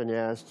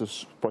questionnaires to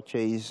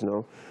purchase,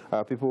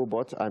 people who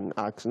bought and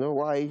asked,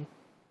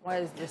 why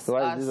is this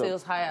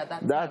sales high at that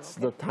time? That's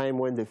the time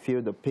when they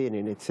feel the pain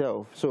in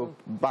itself. So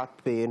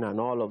back pain and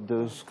all of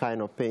those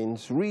kind of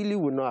pains really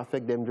will not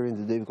affect them during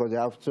the day because they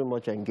have so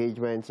much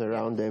engagement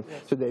around them.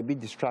 So they'll be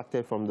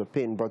distracted from the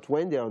pain. But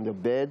when they're on the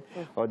bed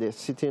or they're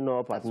sitting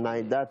up at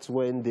night, that's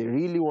when they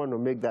really want to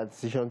make that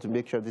decision to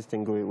make sure this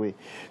thing go away.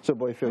 So,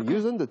 but if you're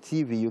using the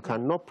TV, you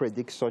cannot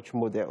predict such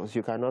models.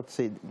 You cannot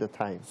say the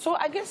time. So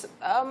I guess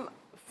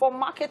for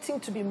marketing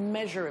to be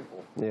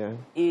measurable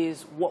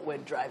is what we're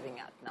driving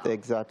at now.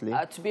 Exactly.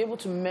 To be able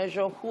to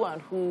measure who and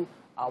who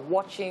are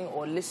watching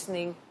or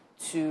listening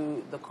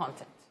to the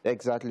content.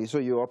 Exactly. So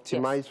you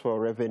optimize for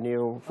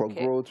revenue, for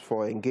growth,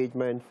 for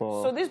engagement,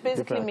 for... So this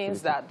basically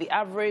means that the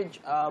average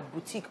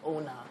boutique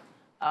owner,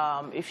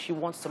 if she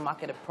wants to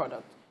market a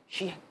product,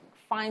 she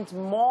finds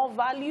more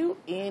value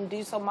in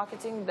digital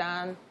marketing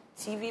than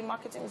TV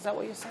marketing. Is that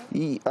what you're saying?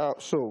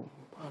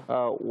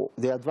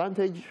 The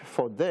advantage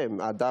for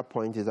them at that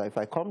point is that if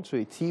I come to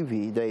a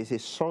TV, there is a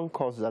sunk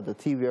cost that the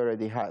TV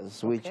already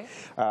has, which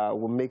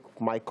will make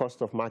my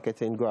cost of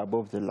marketing go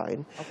above the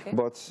line.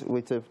 But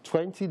with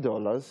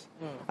 $20,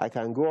 I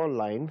can go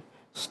online,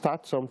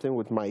 start something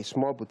with my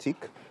small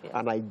boutique,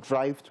 and I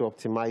drive to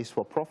optimize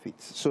for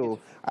profits. So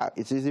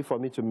it's easy for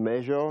me to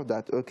measure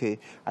that, okay,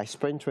 I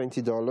spent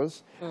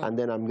 $20, and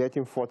then I'm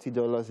getting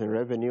 $40 in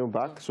revenue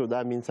back. So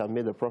that means I've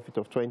made a profit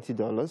of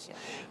 $20.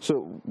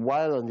 So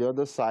while on the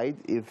other side,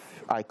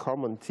 if I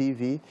come on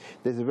TV,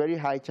 there's a very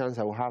high chance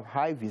I will have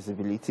high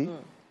visibility,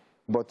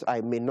 but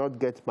I may not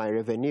get my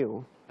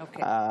revenue.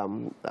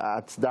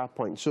 At that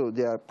point. So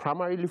there are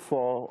primarily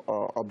four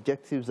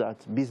objectives that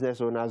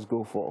business owners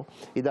go for.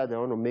 Either they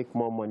want to make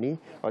more money,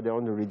 or they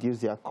want to reduce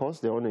their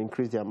costs, they want to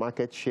increase their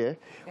market share,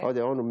 or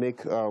they want to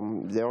make,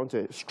 they want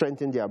to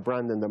strengthen their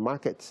brand in the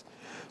markets.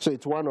 So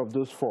it's one of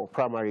those four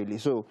primarily.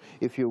 So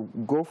if you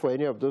go for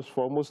any of those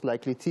four, most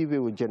likely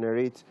TV will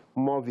generate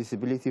more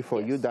visibility for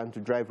you than to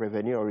drive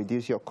revenue or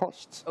reduce your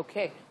costs.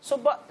 Okay. So,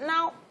 but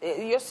now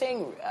you're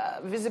saying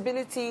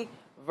visibility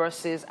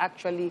versus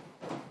actually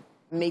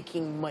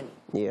making money.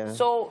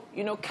 So,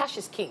 cash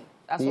is king.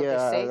 That's what they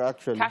say.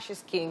 Actually. Cash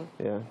is king.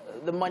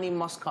 The money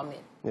must come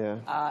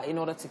in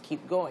order to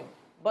keep going.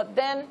 But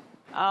then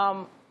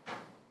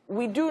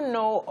we do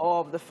know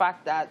of the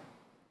fact that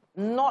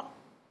not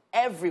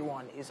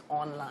everyone is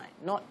online.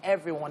 Not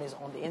everyone is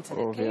on the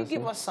internet. Can you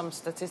give us some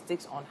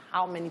statistics on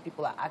how many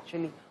people are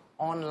actually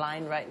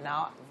online right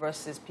now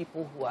versus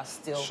people who are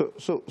still...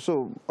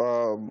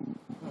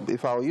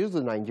 if I'll use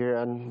the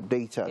Nigerian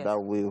data that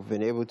we've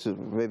been able to,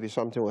 maybe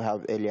something we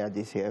have earlier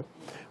this year,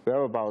 we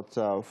have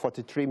about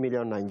 43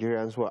 million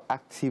Nigerians who are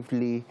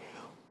actively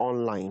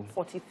online.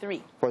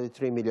 43.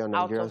 43 million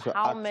Nigerians. Out of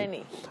how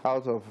many?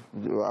 Out of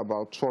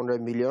about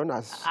 200 million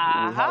as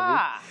we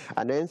have it.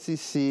 And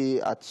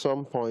NCC at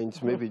some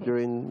point, maybe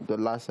during the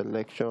last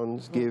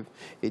elections, gave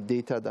a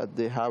data that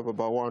they have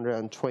about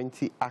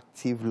 120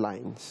 active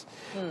lines,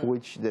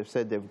 which they've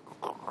said they've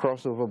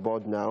crossed over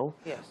board now.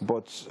 Yes.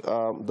 But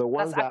the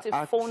ones That's that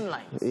active phone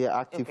lines. Yeah,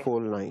 active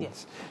phone lines.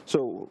 Yes.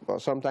 So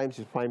sometimes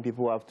you find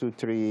people have 2,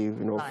 3,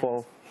 Lines.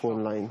 4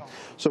 phone lines.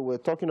 So we're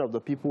talking of the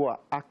people who are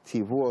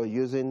active, who are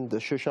using the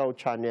social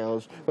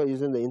channels, who are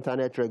using the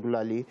internet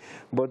regularly.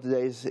 But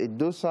there is a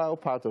docile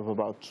part of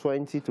about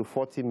 20 to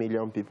 40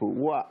 million people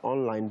who are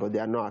online, but they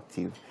are not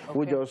active.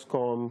 Who just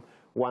come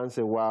once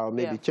a while,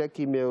 maybe check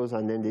emails,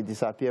 and then they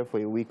disappear for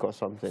a week or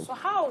something. So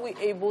how are we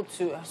able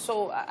to?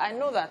 So I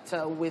know that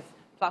with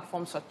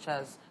platforms such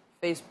as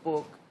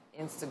Facebook,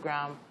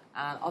 Instagram,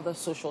 and other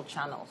social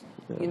channels,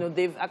 you know,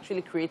 they've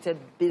actually created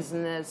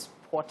business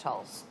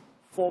portals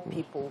for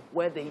people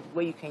where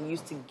you can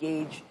use to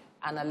gauge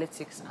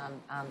analytics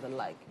and the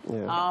like.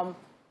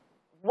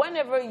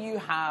 Whenever you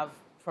have,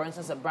 for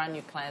instance, a brand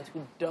new client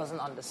who doesn't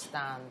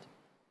understand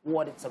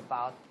what it's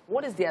about,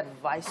 what is the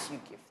advice you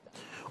give them?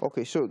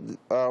 Okay, so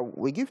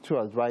we give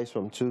advice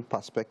from 2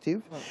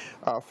 perspectives.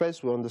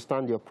 First, we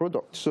understand your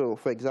product. So,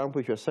 for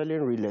example, if you're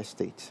selling real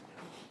estate,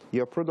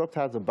 your product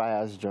has a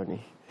buyer's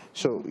journey.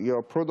 So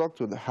your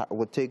product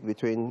would take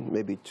between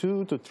maybe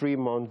 2 to 3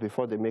 months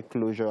before they make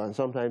closure, and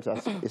sometimes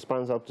it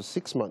spans up to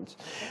 6 months.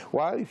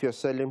 While if you're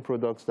selling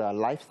products that are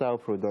lifestyle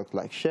products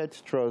like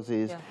shirts,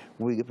 trousers,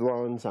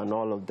 ribbons, and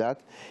all of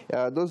that,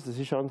 those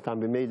decisions can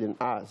be made in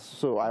hours.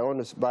 So I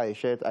want to buy a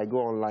shirt, I go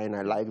online,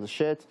 I like the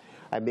shirt,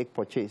 I make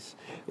purchase.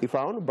 If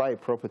I want to buy a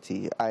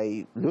property,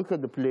 I look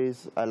at the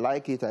place, I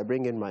like it, I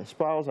bring in my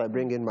spouse, I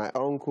bring in my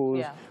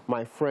uncles,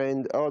 my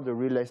friend, all the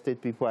real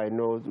estate people I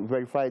know,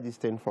 verify this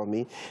thing for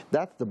me.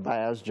 That's the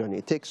buyer's journey.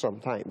 It takes some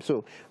time.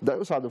 So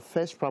those are the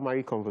first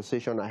primary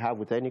conversation I have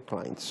with any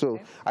client. So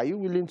are you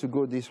willing to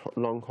go this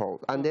long haul?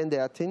 And then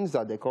there are things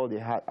that they call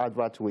the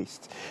advert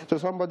waste. So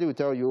somebody will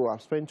tell you, oh,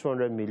 I've spent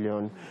 200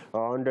 million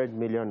or 100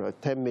 million or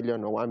 10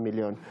 million or 1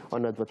 million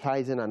on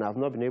advertising, and I've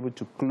not been able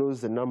to close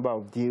the number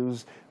of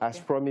deals as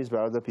promised by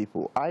other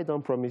people. I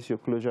don't promise you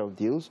closure of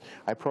deals.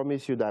 I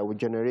promise you that I will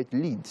generate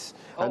leads.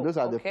 And those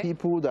are the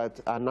people that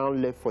are now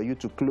left for you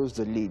to close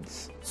the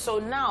leads. So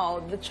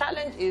now the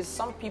challenge is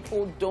some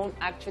people don't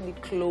actually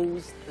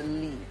close the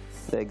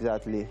leads.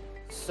 Exactly.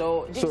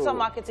 So digital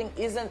marketing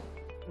isn't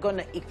going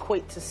to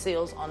equate to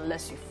sales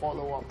unless you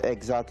follow up.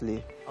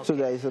 Exactly. So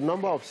there is a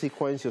number of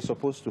sequences you're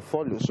supposed to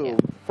follow. So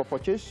for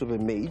purchase to be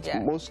made,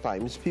 most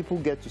times people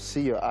get to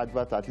see your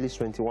advert at least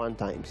 21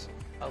 times.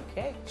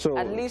 Okay. So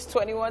at least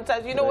 21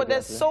 times. You know what?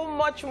 There's so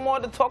much more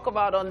to talk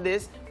about on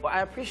this, but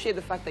I appreciate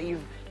the fact that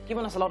you've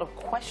given us a lot of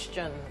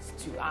questions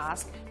to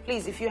ask.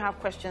 Please, if you have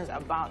questions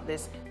about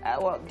this,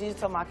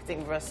 digital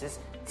marketing versus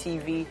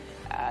TV,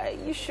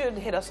 you should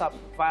hit us up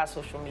via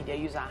social media.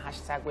 Use our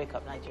hashtag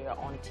WakeUpNigeria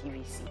on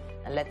TVC,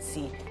 and let's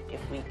see if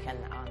we can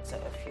answer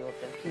a few of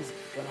them. Please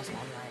join us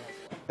online as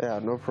well. Yeah,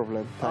 no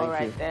problem. Thank you. All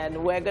right,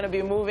 then we're going to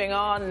be moving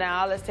on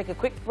now. Let's take a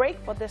quick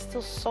break, but there's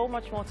still so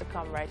much more to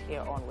come right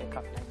here on Wake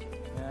Up Nigeria.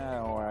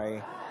 Yeah, all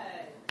right.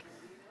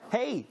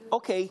 Hey,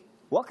 okay,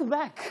 welcome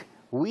back.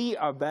 We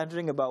are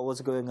bantering about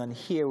what's going on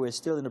here. We're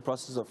still in the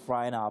process of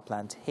frying our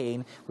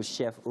plantain with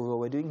Chef Ugo.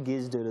 We're doing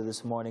giz dodo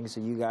this morning, so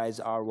you guys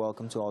are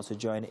welcome to also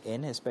join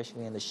in,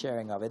 especially in the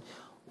sharing of it.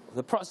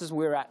 The process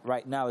we're at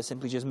right now is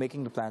simply just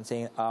making the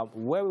plantain.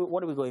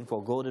 What are we going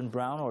for? Golden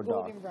brown or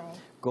dark? Golden brown.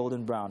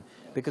 Golden brown.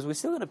 Because we're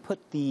still going to put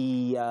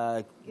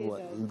the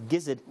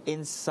gizzard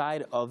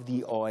inside of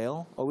the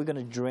oil, or we're going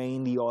to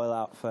drain the oil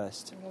out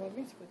first? No, we're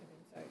going to put it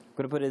inside.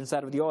 Going to put it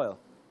inside of the oil?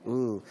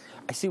 Ooh.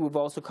 I see we've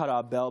also cut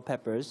our bell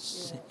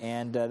peppers,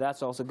 and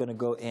that's also going to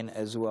go in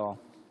as well.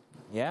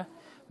 Yeah?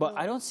 But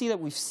I don't see that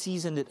we've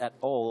seasoned it at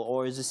all,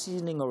 or is the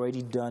seasoning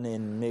already done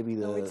in maybe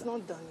the... No, it's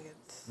not done yet.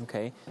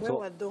 Okay. When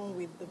we're done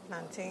with the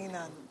plantain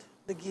and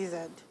the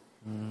gizzard,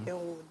 then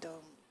we'll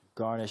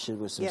garnish it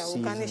with some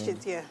seasoning. Yeah, we'll garnish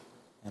it,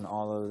 and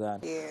all of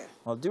that. Yeah.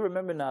 Well, do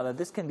remember now that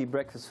this can be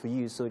breakfast for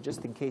you, so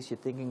just in case you're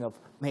thinking of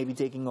maybe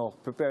taking or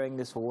preparing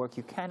this for work,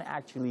 you can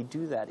actually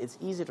do that. It's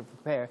easy to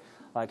prepare,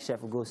 like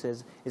Chef Ugo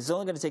says. It's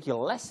only going to take you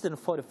less than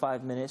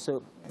 45 minutes,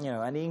 so, you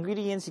know, and the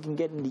ingredients you can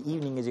get in the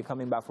evening as you're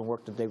coming back from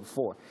work the day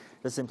before.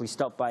 Just simply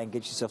stop by and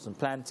get yourself some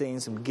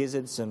plantains, some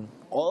gizzards, some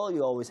oil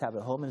you always have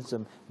at home, and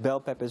some bell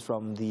peppers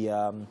from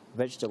the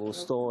vegetable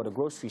store or the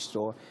grocery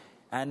store.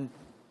 And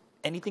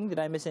anything, did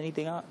I miss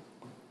anything out?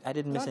 I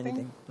didn't miss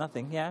anything.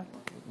 Nothing, yeah.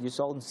 Your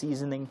salt and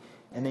seasoning,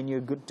 and then you're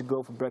good to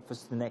go for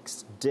breakfast the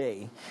next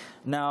day.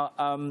 Now,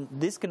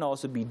 this can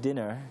also be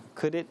dinner.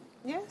 Could it?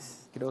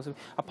 Yes. Could also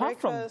be.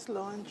 Breakfast,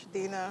 lunch,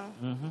 dinner.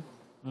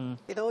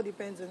 It all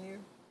depends on you.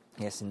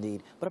 Yes,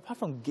 indeed. But apart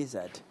from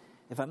gizzard,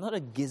 if I'm not a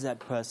gizzard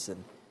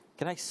person,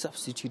 can I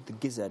substitute the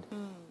gizzard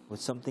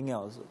with something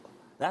else?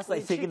 That's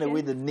like taking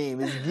away the name.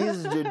 It's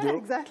giz dodo.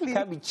 Exactly.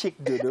 Can't be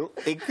chick dodo.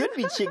 It could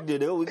be chick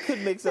dodo. We could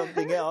make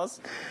something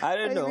else. I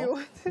don't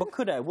know. But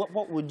could I?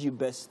 What would you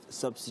best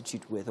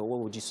substitute with, or what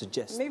would you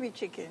suggest? Maybe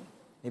chicken.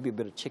 Maybe a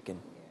bit of chicken.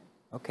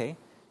 Yeah. Okay.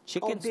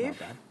 Chicken's not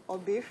bad. Or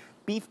beef.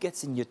 Beef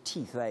gets in your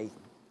teeth. I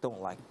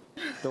don't like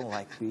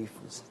beef.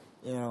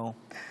 You know,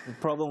 the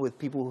problem with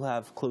people who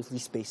have closely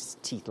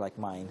spaced teeth like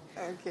mine.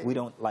 Okay. We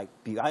don't like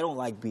beef. I don't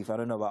like beef. I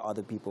don't know about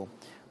other people.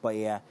 But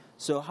yeah.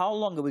 So how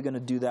long are we going to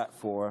do that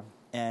for?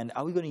 And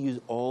are we going to use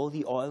all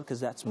the oil? Because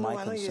that's my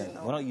concern.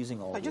 We're not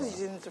using all the oil. I'm just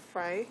using it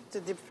to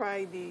deep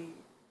fry the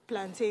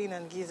plantain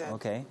and gizzard.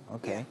 Okay.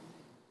 Okay.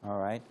 Yeah. All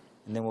right.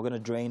 And then we're going to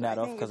drain that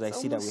off because I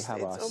see that we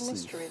have our It's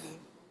almost sieve. ready.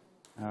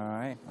 All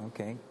right.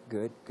 Okay.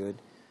 Good. Good.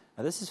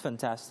 Now, this is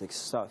fantastic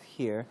stuff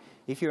here.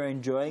 If you're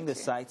enjoying the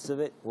sights of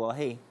it, well,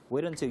 hey,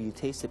 wait until you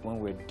taste it when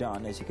we're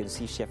done. As you can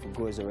see, Chef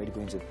Ugo is already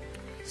going to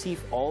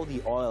sieve all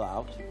the oil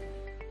out.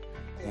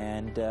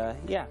 And,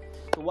 yeah.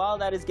 So while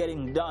that is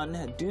getting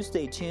done, do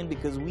stay tuned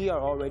because we are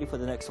all ready for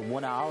the next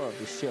 1 hour of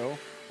the show.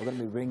 We're going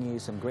to be bringing you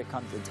some great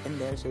content in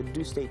there, so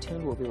do stay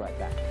tuned. We'll be right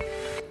back.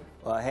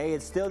 Well, hey,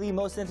 it's still the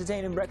most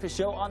entertaining breakfast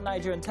show on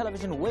Nigerian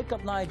television. Wake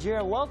Up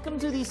Nigeria. Welcome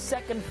to the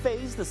second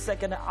phase, the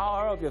second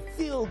hour of your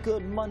Feel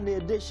Good Monday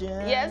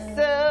edition. Yes,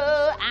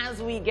 sir.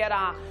 As we get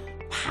our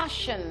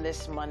passion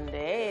this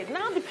Monday, it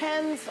now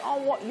depends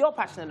on what you're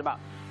passionate about.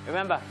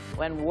 Remember,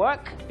 when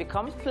work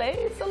becomes play,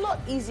 it's a lot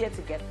easier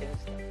to get things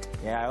done.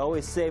 Yeah, I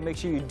always say make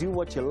sure you do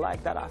what you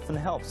like. That often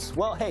helps.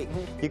 Well, hey,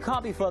 you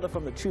can't be further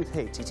from the truth.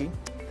 Hey, Titi.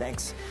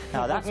 Thanks.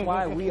 Now, that's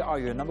why we are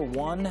your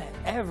 #1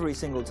 every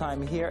single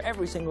time here,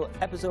 every single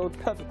episode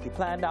perfectly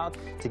planned out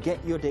to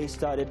get your day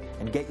started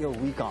and get your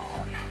week on.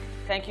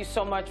 Thank you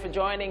so much for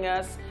joining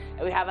us.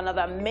 We have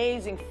another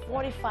amazing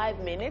 45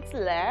 minutes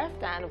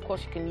left. And, of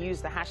course, you can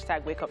use the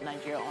hashtag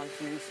 #WakeUpNigeria on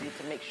TVC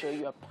to make sure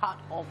you're part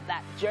of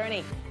that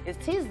journey.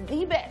 It is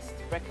the best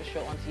breakfast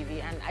show on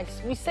TV. And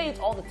we say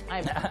it all the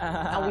time.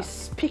 And we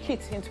speak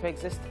it into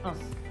existence.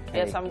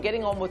 Hey. Yes, I'm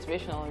getting all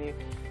motivational on you.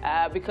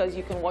 Because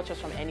you can watch us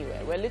from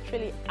anywhere. We're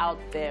literally out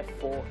there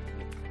for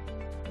you.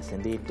 Yes,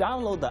 indeed.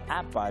 Download the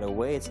app, by the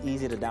way. It's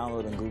easy to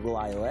download on Google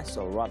iOS,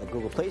 or rather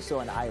Google Play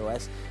Store and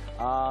iOS.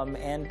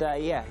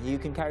 Yeah, you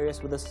can carry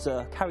us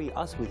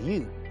with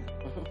you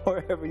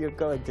wherever you're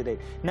going today.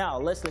 Now,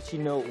 let's let you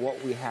know what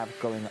we have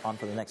going on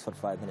for the next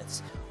 45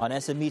 minutes. On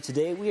SME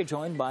today, we are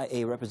joined by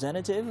a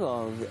representative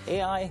of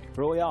AI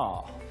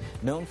Royale,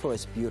 known for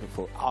its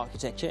beautiful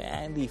architecture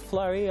and the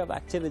flurry of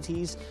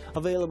activities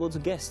available to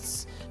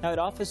guests. Now, it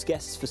offers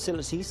guests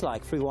facilities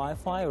like free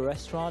Wi-Fi, a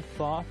restaurant,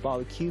 bar,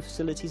 barbecue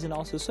facilities, and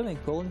also swimming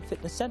pool and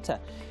fitness center.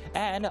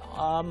 And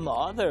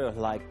other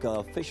like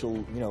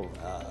official,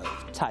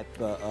 type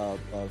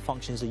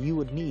functions that you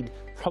would need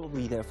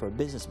probably there for a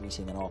business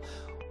meeting and all.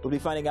 We'll be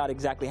finding out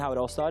exactly how it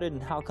all started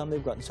and how come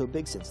they've gotten so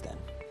big since then.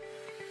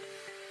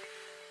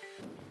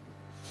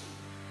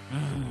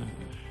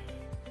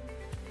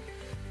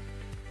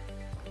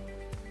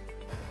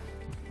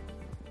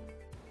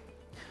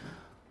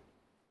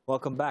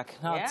 Welcome back.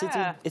 Now,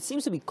 Yeah. it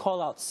seems to be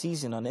call-out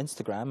season on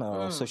Instagram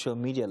or social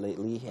media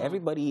lately.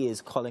 Everybody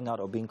is calling out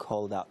or being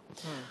called out.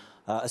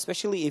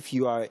 Especially if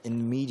you are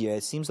in media,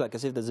 it seems like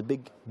as if there's a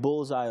big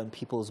bullseye on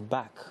people's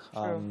back.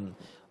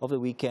 Over the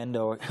weekend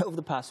or over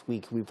the past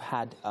week, we've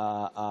had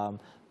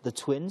the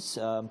twins,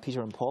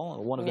 Peter and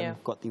Paul. One of them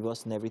got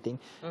divorced and everything.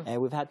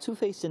 And we've had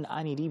Two-Face and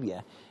Annie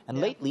Dibia. And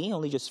lately,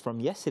 only just from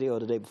yesterday or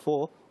the day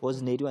before,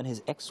 was Nedu and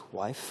his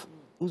ex-wife,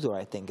 Uzo,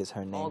 I think is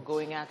her name. All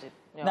going at it.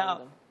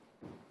 Now,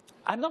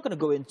 I'm not going to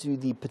go into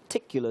the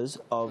particulars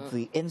of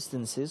the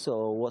instances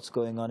or what's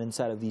going on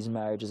inside of these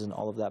marriages and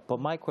all of that, but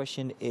my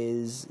question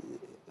is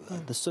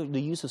the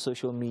use of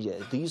social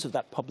media, the use of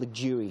that public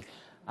jury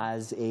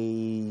as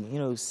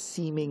a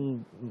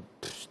seeming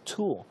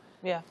tool.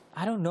 Yeah.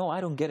 I don't know.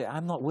 I don't get it.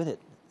 I'm not with it.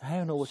 I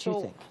don't know what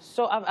you think.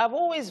 So I've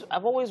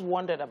always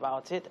wondered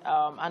about it,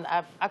 and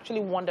I've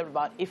actually wondered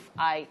about if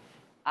I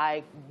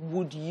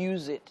would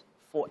use it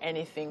for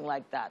anything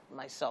like that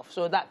myself.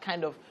 So that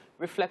kind of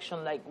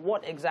reflection, like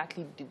what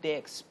exactly did they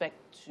expect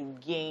to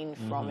gain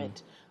from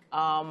it?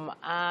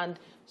 And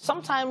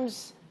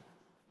sometimes,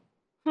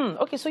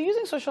 okay, so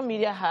using social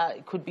media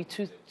could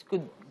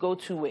go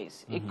two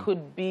ways. It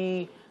could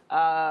be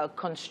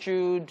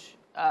construed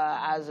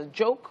as a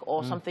joke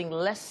or something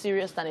less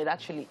serious than it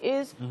actually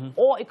is,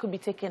 or it could be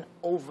taken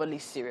overly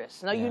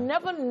serious. Now, you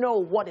never know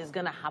what is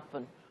going to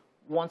happen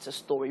once a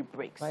story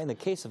breaks. Right, in the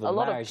case of a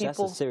marriage, that's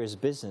a serious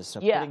business. So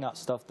putting out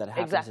stuff that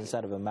happens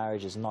inside of a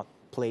marriage is not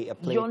a play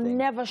You're thing.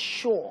 never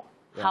sure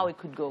how it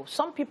could go.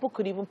 Some people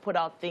could even put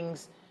out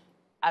things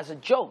as a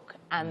joke,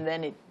 and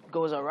then it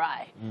goes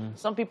awry.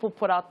 Some people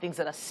put out things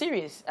that are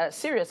serious,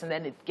 and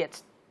then it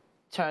gets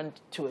turned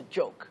to a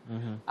joke.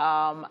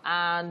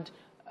 And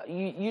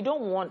you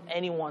don't want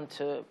anyone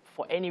to,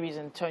 for any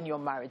reason, turn your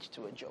marriage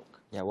to a joke.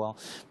 Yeah, well,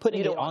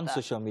 putting it on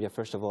social media,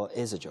 first of all,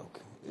 is a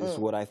joke. Is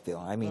what I feel.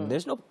 I mean,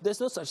 there's no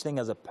such thing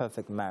as a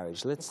perfect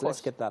marriage.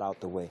 Let's get that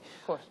out the way.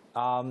 Of course.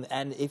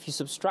 And if you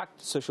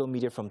subtract social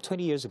media from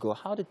 20 years ago,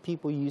 how did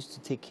people used to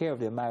take care of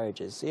their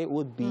marriages? It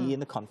would be in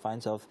the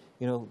confines of,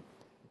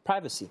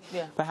 privacy.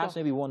 Yeah, Perhaps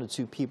maybe one or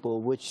two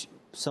people, which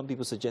some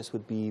people suggest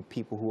would be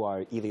people who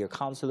are either your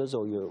counselors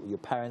or your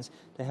parents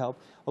to help,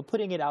 or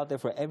putting it out there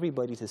for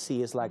everybody to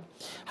see is like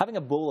having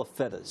a bowl of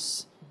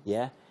feathers,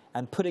 yeah,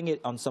 and putting it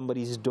on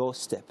somebody's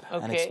doorstep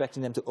and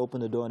expecting them to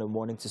open the door in the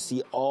morning to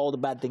see all the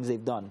bad things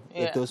they've done,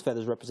 if those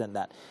feathers represent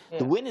that.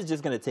 The wind is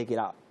just going to take it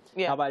out.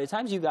 Now, by the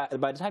time you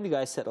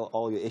guys settle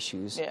all your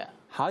issues,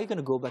 how are you going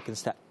to go back and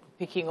start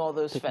picking all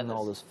those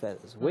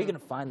feathers? Where are you going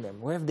to find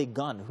them? Where have they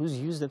gone? Who's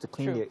used them to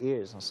clean their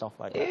ears and stuff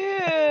like that?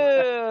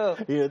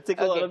 Ew. You know,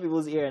 tickle other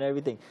people's ear and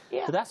everything.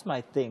 So that's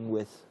my thing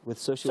with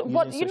social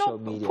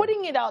media.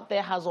 Putting it out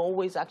there has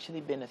always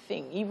actually been a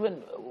thing,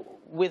 even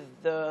with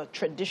the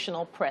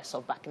traditional press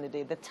of back in the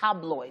day, the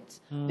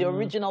tabloids, the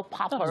original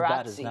paparazzi. Not as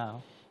bad as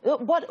now.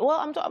 But, well,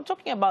 I'm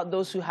talking about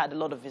those who had a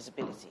lot of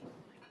visibility,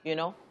 you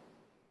know?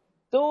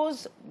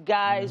 Those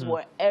guys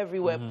were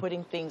everywhere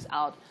putting things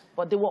out,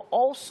 but they were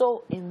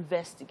also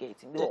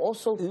investigating. They were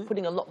also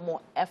putting a lot more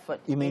effort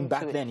into it. You mean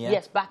back then, yeah?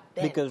 Yes, back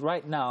then. Because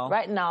right now...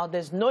 Right now,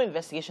 there's no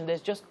investigation.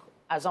 There's just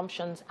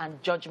assumptions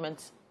and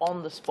judgments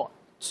on the spot.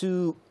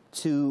 To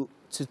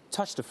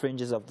touch the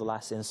fringes of the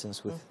last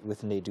instance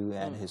with Nedu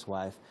and his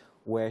wife,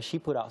 where she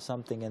put out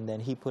something and then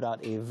he put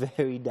out a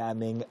very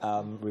damning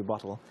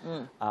rebuttal,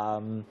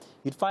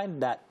 you'd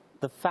find that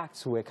the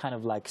facts were kind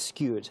of like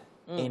skewed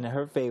in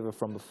her favor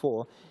from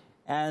before,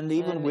 and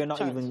even we're not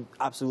even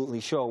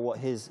absolutely sure what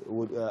his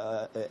would.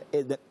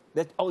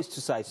 There's always two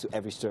sides to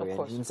every story,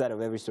 and inside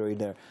of every story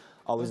there are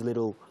always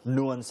little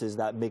nuances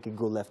that make it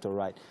go left or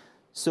right.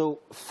 So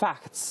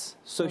facts,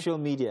 social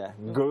media,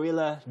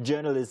 guerrilla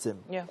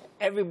journalism,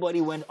 everybody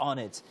went on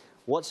it.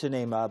 What's her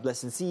name?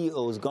 Blessing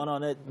CEO's gone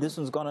on it. This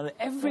one's gone on it.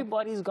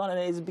 Everybody's gone on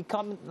it. It's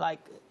become like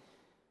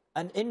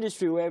an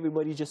industry where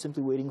everybody's just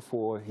simply waiting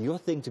for your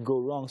thing to go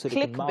wrong so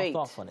they can mouth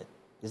off on it.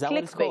 Is that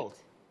what it's called?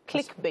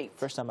 Clickbait.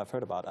 First time I've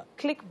heard about that.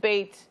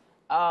 Clickbait,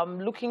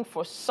 looking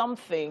for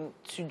something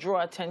to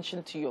draw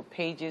attention to your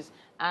pages,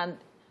 and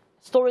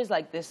stories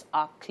like this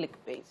are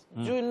clickbait.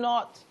 Do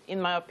not, in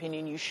my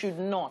opinion, you should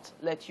not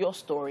let your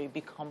story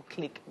become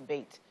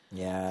clickbait.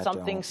 Yeah,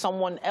 something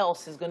someone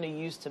else is going to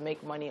use to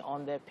make money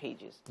on their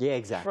pages. Yeah,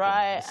 exactly.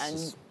 Try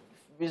and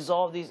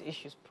resolve these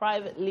issues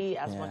privately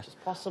as much as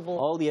possible.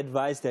 All the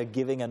advice they're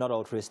giving are not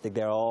altruistic.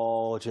 They're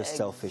all just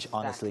selfish,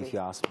 honestly, if you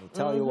ask me.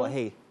 Tell you what,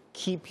 hey,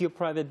 keep your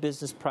private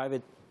business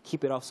private.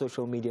 Keep it off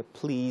social media,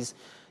 please.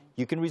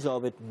 You can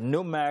resolve it.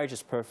 No marriage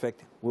is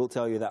perfect. We'll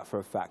tell you that for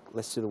a fact.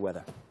 Let's do the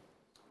weather.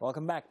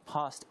 Welcome back.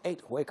 Past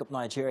 8, Wake Up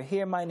Nigeria.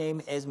 Here, my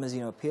name is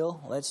Mazino Peel.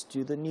 Let's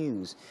do the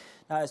news.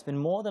 Now, it's been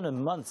more than a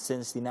month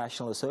since the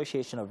National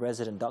Association of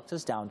Resident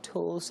Doctors downed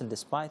tools, and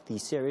despite the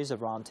series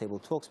of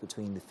roundtable talks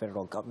between the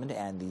federal government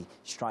and the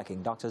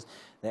striking doctors,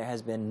 there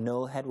has been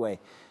no headway.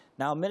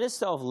 Now,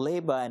 Minister of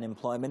Labour and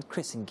Employment,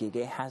 Chris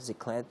Ngige, has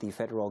declared the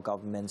federal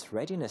government's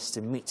readiness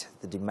to meet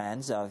the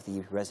demands of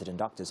the resident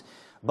doctors.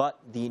 But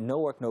the no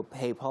work, no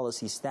pay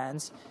policy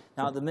stands.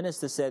 Now, the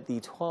minister said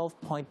the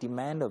 12-point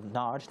demand of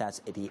NARD, that's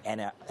the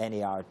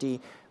NARD,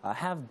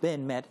 have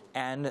been met,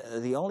 and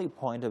the only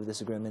point of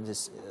this agreement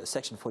is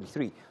Section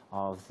 43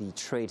 of the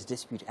Trade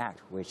Dispute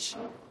Act, which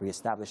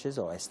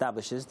reestablishes or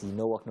establishes the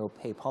no work, no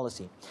pay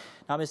policy.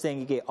 Now, Mr.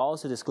 Ngige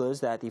also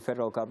disclosed that the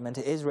federal government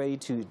is ready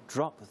to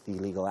drop the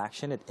legal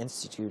action it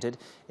instituted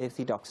if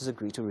the doctors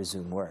agree to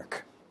resume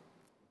work.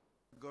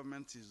 The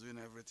government is doing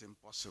everything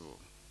possible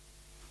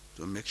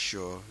to make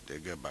sure they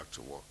get back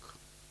to work.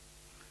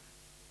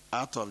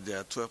 Out of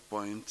their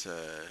 12-point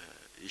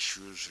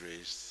issues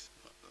raised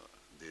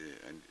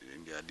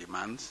in their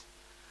demands,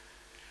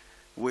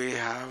 we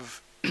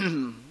have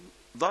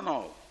done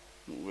all.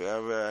 We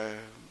have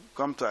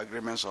come to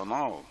agreements on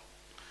all,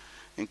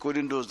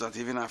 including those that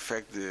even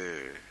affect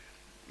the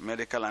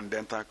Medical and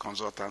Dental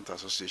Consultant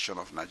Association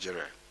of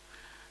Nigeria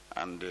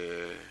and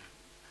the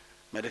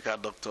medical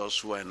doctors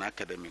who are in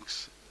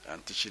academics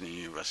and teaching in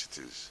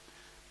universities.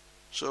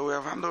 So we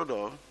have handled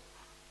all.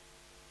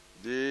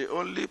 The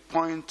only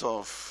point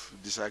of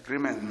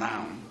disagreement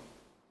now.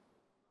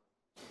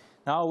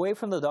 Now, away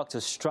from the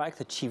doctors' strike,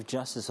 the Chief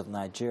Justice of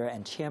Nigeria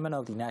and Chairman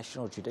of the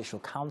National Judicial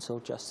Council,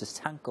 Justice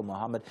Tanko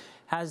Muhammad,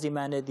 has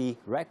demanded the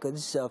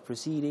records of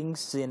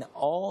proceedings in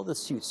all the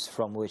suits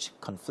from which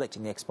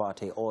conflicting ex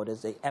parte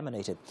orders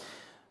emanated.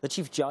 The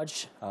chief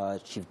judges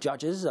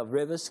of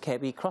Rivers,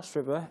 Kebbi, Cross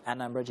River,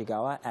 Anambra,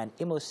 Jigawa, and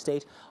Imo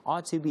State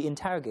are to be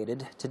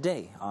interrogated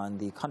today on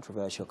the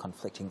controversial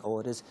conflicting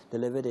orders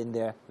delivered in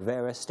their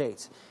various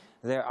states.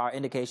 There are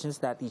indications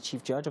that the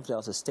Chief Judge of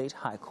Delta State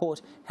High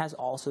Court has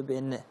also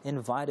been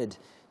invited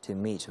to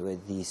meet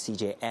with the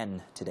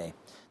CJN today.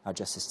 Now,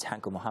 Justice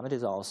Tanko Muhammad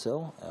is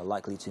also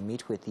likely to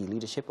meet with the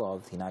leadership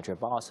of the Nigeria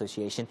Bar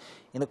Association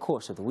in the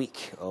course of the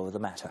week over the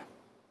matter.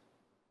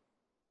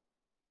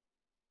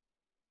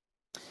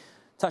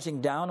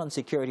 Touching down on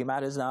security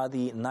matters now,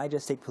 the Niger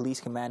State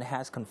Police Command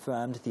has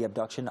confirmed the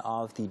abduction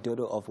of the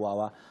Dodo of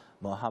Wawa,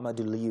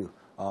 Muhammadu Liu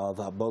of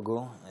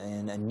Bogo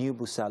in a New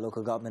Busa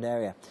local government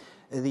area.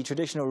 The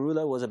traditional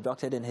ruler was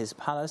abducted in his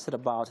palace at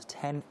about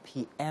 10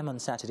 p.m. on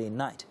Saturday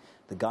night.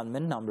 The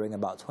gunmen, numbering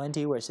about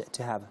 20, were said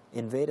to have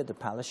invaded the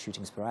palace,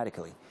 shooting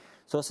sporadically.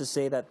 Sources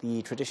say that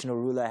the traditional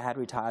ruler had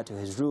retired to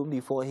his room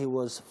before he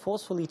was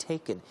forcefully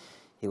taken.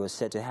 He was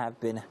said to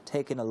have been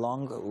taken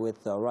along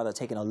with, or rather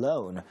taken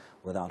alone,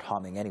 without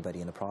harming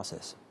anybody in the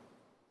process.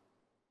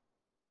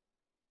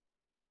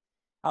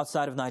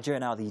 Outside of Nigeria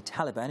now, the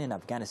Taliban in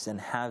Afghanistan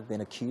have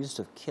been accused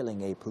of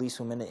killing a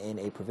policewoman in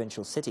a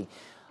provincial city.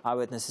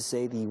 Eyewitnesses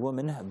say the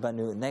woman,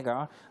 Banu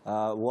Negar,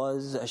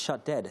 was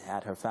shot dead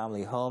at her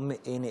family home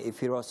in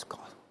Firotskar.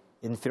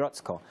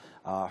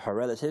 Her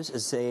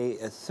relatives say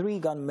 3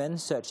 gunmen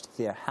searched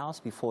their house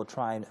before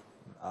tying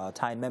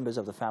members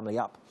of the family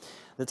up.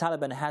 The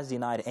Taliban has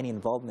denied any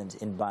involvement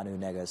in Banu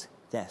Negar's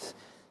death.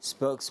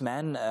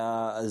 Spokesman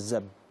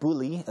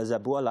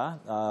Zabullah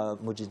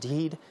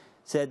Mujahid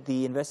said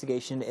the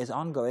investigation is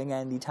ongoing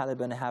and the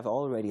Taliban have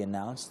already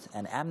announced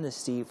an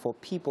amnesty for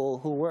people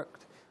who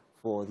worked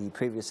for the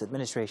previous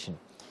administration.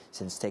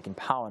 Since taking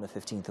power on the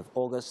 15th of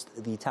August,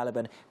 the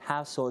Taliban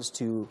have sought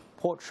to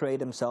portray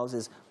themselves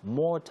as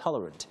more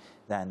tolerant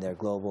than their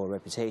global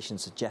reputation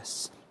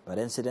suggests. But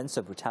incidents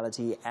of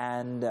brutality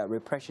and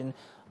repression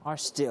are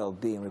still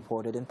being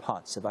reported in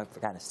parts of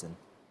Afghanistan.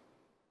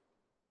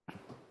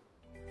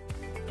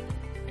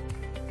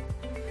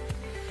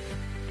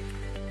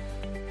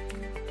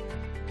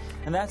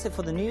 And that's it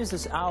for the news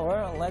this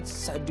hour.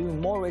 Let's do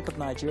more Wake Up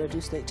Nigeria.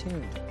 Do stay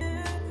tuned.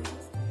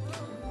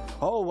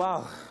 Oh,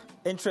 wow.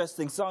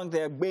 Interesting song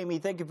there, Baby.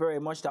 Thank you very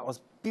much. That was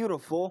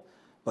beautiful.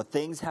 But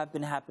things have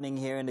been happening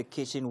here in the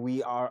kitchen.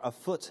 We are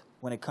afoot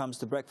when it comes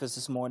to breakfast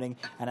this morning.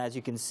 And as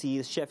you can see,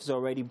 the chef is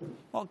already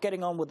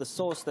getting on with the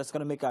sauce that's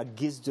going to make our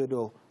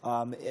gizdodo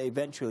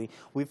eventually.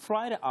 We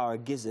fried our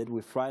gizzard.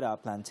 We fried our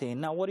plantain.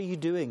 Now, what are you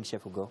doing,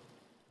 Chef Ugo?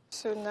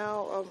 So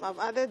now I've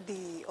added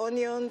the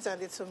onions and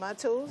the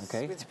tomatoes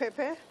with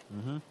pepper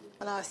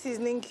and our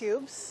seasoning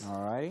cubes.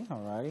 All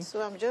righty.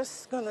 So I'm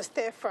just going to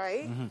stir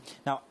fry.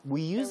 Now, we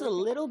use a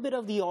little bit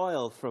of the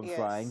oil from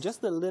frying,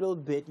 just a little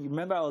bit. You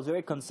remember I was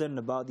very concerned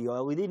about the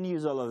oil. We didn't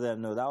use all of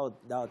them. No,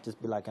 that would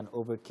just be like an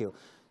overkill.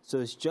 So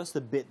it's just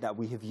a bit that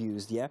we have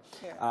used,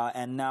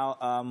 and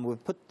now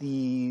we've put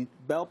the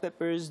bell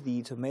peppers,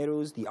 the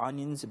tomatoes, the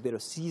onions, a bit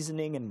of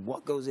seasoning, and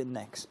what goes in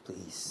next,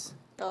 please?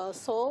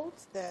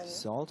 Salt, then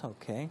salt,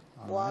 okay.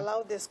 We'll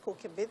allow this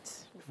cook a bit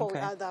before we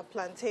add our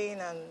plantain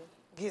and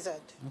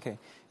gizzard. Okay.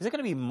 Is it going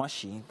to be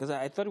mushy? Because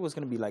I thought it was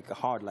going to be like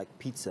hard, like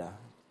pizza,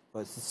 but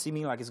it's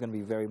seeming like it's going to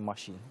be very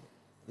mushy.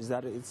 Is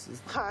that it's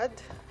hard?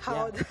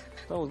 Yeah. I thought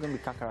it was going to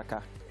be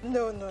kakaraka.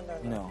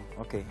 No.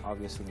 Okay,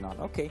 obviously not.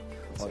 Okay.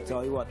 I'll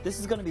tell you what, this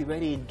is going to be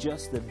ready in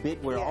just a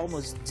bit. We're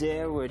almost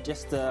there. We're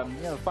just,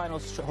 final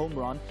home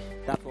run.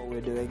 That's what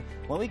we're doing.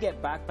 When we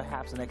get back,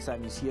 perhaps the next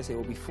time you see us, it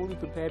will be fully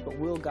prepared, but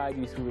we'll guide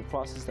you through the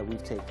process that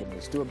we've taken.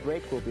 Let's do a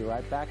break. We'll be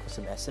right back for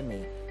some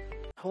SME.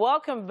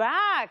 Welcome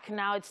back.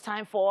 Now it's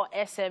time for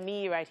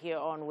SME right here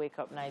on Wake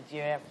Up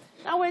Nigeria.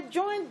 Now we're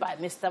joined by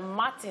Mr.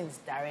 Martins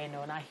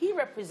Dareno. Now he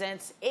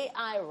represents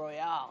AI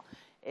Royale.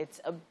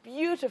 It's a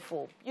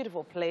beautiful,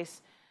 beautiful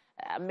place,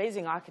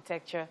 amazing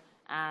architecture,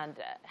 and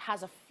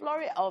has a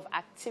flurry of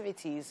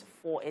activities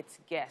for its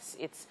guests.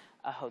 It's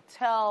a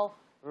hotel,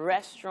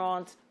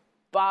 restaurant,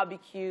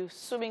 barbecue,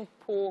 swimming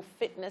pool,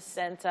 fitness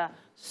center,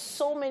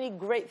 so many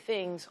great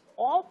things,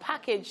 all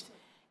packaged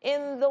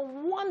in the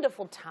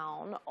wonderful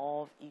town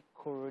of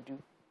Ikorodu.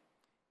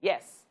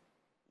 Yes,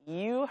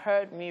 you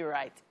heard me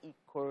right,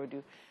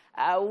 Ikorodu.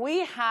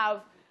 We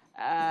have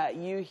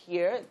you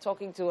here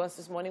talking to us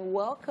this morning.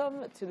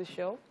 Welcome to the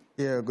show.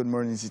 Yeah, good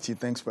morning, Ziti.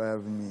 Thanks for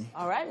having me.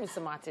 All right,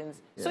 Mr. Martins.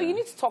 Yeah. So you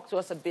need to talk to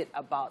us a bit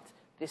about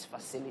this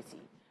facility.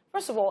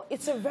 First of all,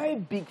 it's a very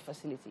big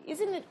facility.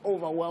 Isn't it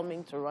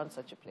overwhelming to run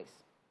such a place?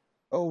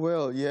 Oh,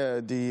 well, yeah,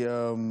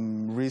 the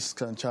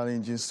risks and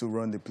challenges to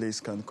run the place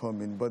can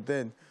come in. But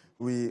then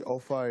we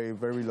offer a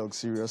very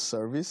luxurious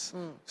service.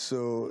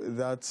 So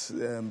that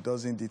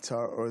doesn't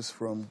deter us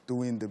from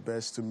doing the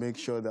best to make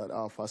sure that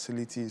our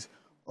facility is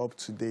up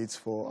to date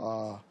for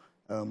our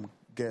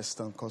guests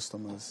and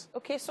customers.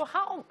 Okay, so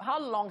how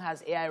long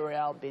has AI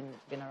Royale been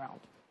around?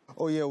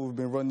 Oh, yeah, we've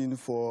been running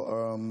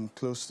for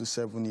close to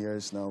 7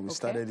 years now. We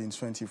started in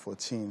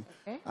 2014.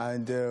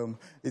 And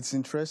it's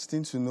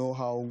interesting to know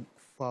how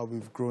far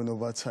we've grown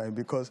over time,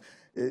 because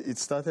it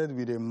started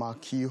with a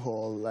marquee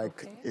hall,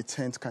 like a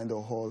tent kind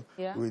of hall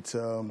with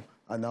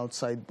an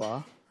outside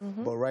bar.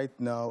 But right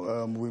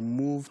now, we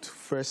moved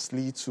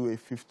firstly to a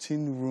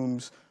 15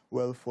 rooms,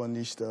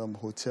 well-furnished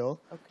hotel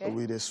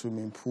with a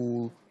swimming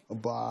pool, a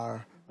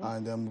bar,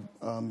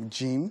 and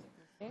gym.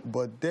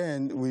 But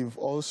then we've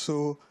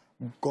also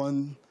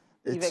gone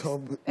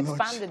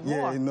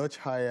a notch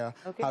higher,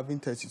 having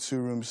 32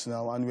 rooms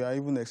now, and we are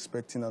even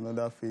expecting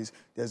another phase.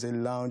 There's a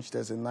lounge,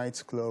 there's a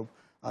nightclub,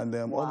 and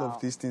all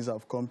of these things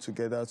have come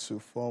together to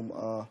form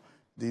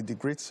the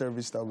great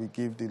service that we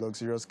give the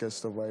luxurious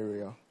guests of our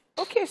area.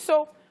 Okay,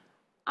 so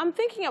I'm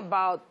thinking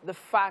about the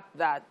fact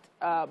that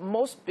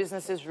most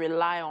businesses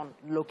rely on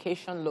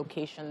location.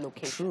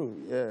 True,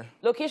 yeah.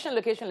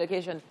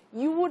 Location.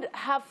 You would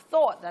have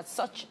thought that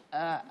such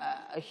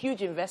a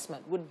huge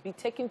investment would be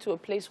taken to a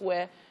place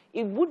where,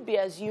 it would be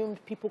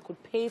assumed people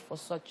could pay for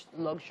such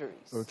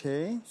luxuries.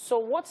 Okay. So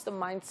what's the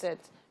mindset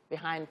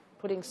behind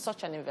putting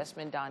such an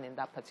investment down in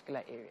that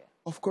particular area?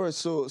 Of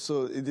course,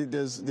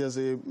 there's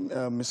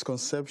a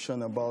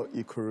misconception about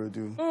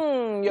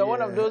Ikorodu. You're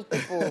one of those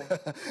people.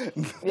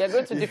 You're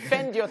going to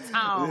defend your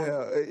town.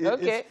 Yeah,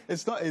 okay.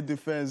 It's not a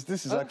defense.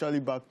 This is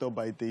actually backed up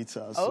by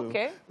data. So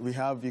okay. we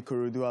have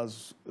Ikorodu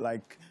as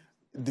like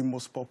the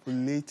most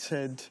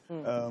populated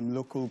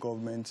local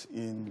government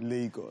in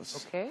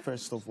Lagos. Okay.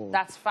 First of all.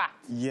 That's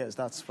fact. Yes,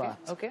 that's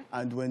fact. Okay.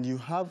 And when you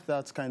have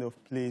that kind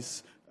of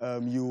place,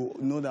 you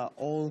know that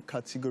all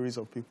categories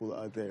of people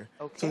are there.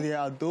 Okay. So there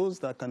are those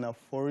that can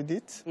afford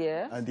it,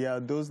 yeah, and there are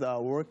those that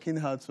are working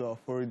hard to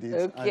afford it,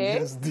 okay, and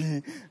there's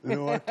the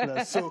lower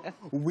class. So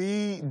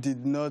we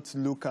did not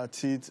look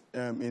at it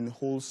in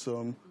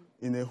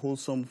a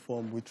wholesome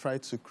form. We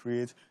tried to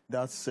create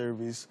that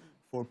service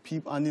for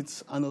people, and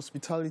it's an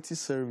hospitality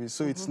service.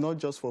 So it's not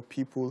just for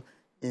people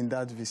in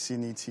that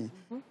vicinity.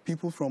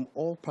 People from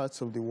all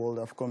parts of the world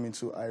have come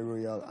into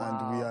iRoyal,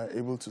 and we are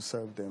able to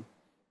serve them.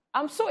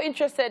 I'm so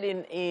interested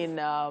in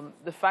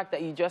the fact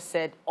that you just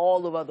said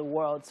all over the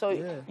world. So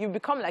you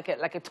become like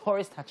a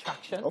tourist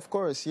attraction. Of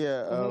course,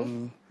 yeah.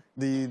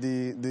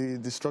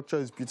 The structure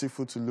is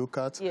beautiful to look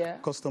at. Yeah.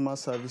 Customer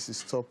service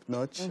is top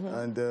notch,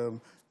 and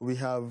we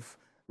have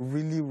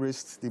really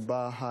raised the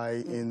bar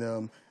high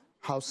in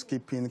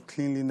housekeeping.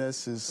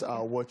 Cleanliness is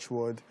our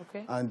watchword,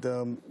 and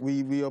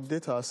we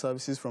update our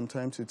services from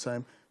time to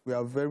time. We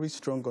are very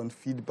strong on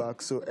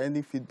feedback, so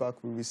any feedback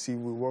we receive,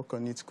 we work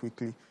on it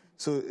quickly.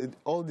 So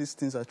all these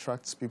things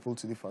attracts people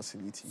to the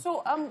facility.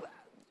 So,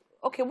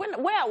 okay,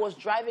 where I was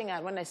driving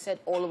at when I said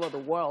all over the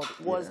world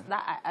was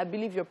that I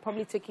believe you're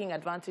probably taking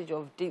advantage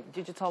of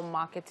digital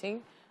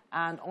marketing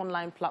and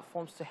online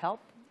platforms to help.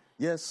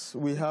 Yes,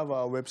 we have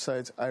our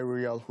website,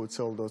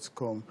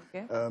 iRoyalHotel.com.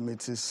 Okay.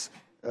 It is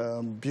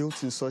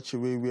built in such a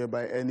way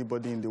whereby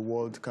anybody in the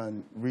world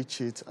can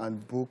reach it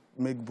and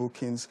make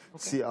bookings,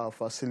 see our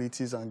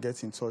facilities, and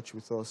get in touch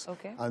with us.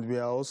 Okay. And we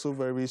are also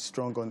very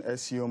strong on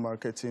SEO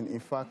marketing. In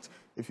fact,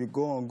 if you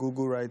go on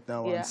Google right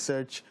now and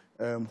search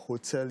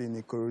hotel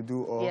in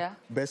Ikorodu or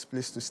best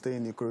place to stay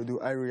in Ikorodu,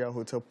 iRoyal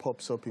Hotel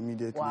pops up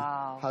immediately.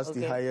 Wow. Has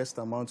the highest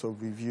amount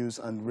of reviews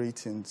and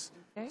ratings.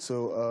 Okay.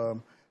 So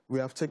we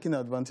have taken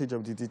advantage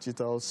of the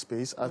digital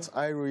space. At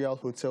iRoyal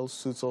Hotel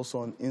Suites, also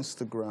on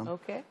Instagram,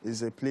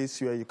 is a place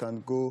where you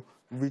can go,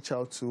 reach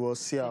out to us,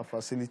 see our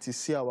facilities,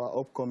 see our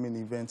upcoming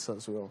events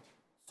as well.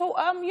 So,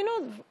 you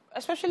know,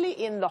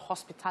 especially in the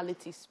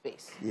hospitality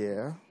space,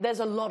 there's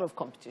a lot of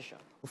competition.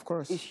 Of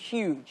course. It's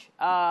huge.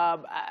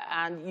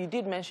 And you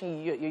did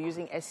mention you're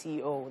using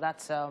SEO.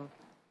 That's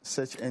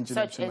search engine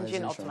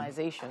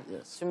optimization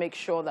to make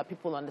sure that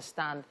people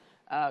understand,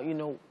 you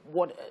know,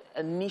 what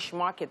a niche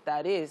market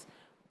that is.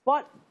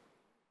 But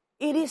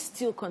it is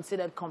still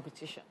considered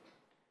competition.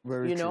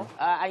 Very true.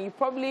 And you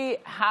probably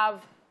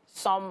have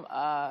some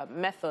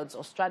methods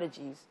or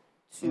strategies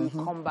to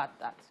combat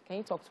that. Can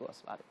you talk to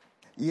us about it?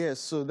 Yes,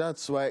 so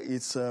that's why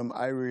it's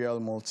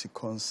iRoyal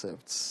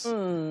multi-concepts.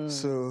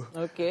 So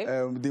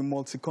the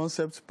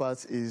multi-concept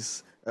part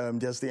is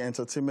there's the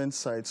entertainment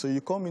side. So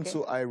you come into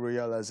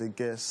iRoyal as a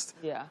guest.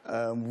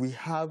 We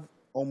have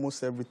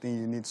almost everything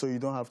you need, so you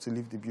don't have to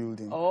leave the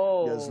building.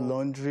 There's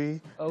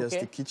laundry, there's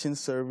the kitchen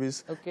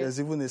service,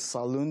 there's even a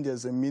salon,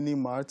 there's a mini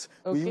mart.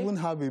 We even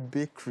have a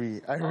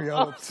bakery.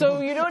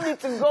 So you don't need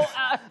to go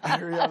out.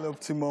 iRoyal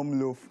Optimum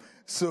Loaf.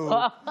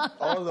 So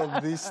all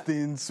of these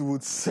things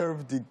would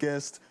serve the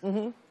guest,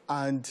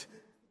 and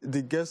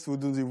the guest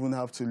wouldn't even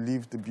have to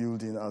leave the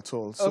building at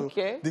all. So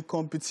the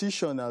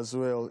competition as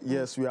well,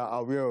 yes, we are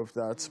aware of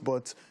that,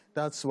 but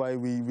that's why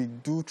we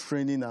do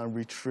training and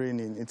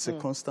retraining. It's a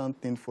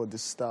constant thing for the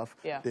staff.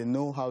 They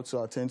know how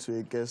to attend to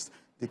a guest,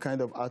 the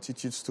kind of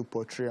attitudes to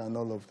portray and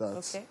all of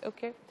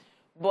that.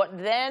 But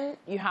then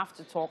you have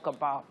to talk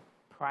about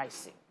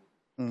pricing.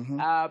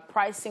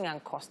 Pricing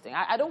and costing.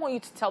 I don't want you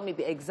to tell me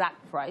the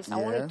exact price. I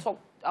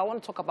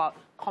want to talk about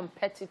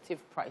competitive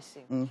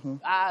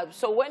pricing.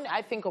 So when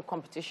I think of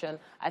competition,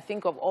 I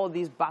think of all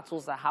these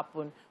battles that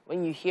happen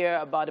when you hear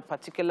about a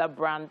particular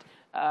brand,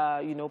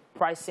 you know,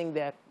 pricing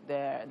their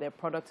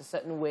product a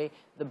certain way.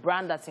 The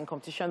brand that's in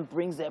competition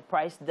brings their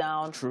price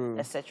down,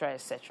 etc.,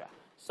 etc.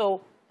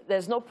 So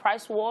there's no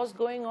price wars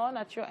going on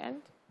at your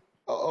end?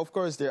 Of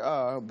course there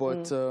are,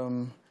 but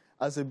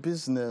as a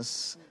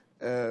business,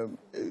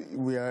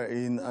 we are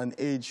in an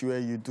age where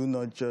you do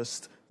not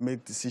just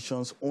make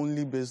decisions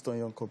only based on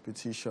your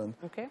competition.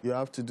 You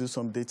have to do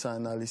some data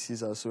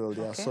analysis as well.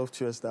 There are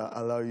softwares that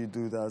allow you to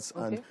do that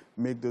and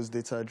make those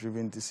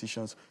data-driven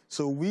decisions.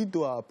 So we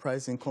do our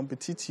pricing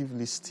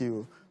competitively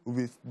still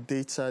with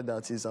data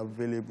that is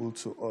available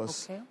to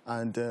us.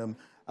 And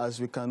as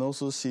we can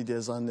also see,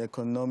 there's an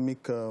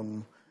economic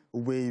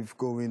wave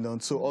going on.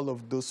 So all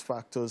of those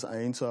factors are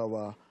into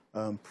our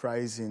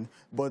pricing.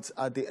 But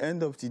at the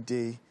end of the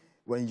day,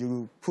 when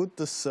you put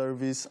the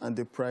service and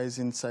the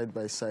pricing side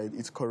by side,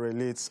 it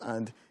correlates,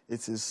 and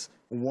it is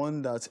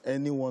one that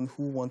anyone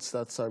who wants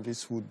that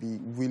service would be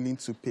willing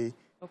to pay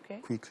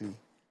quickly.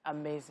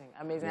 Amazing,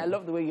 amazing. I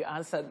love the way you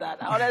answered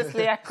that.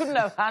 Honestly, I couldn't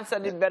have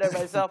answered it better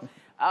myself,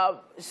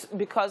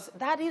 because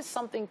that is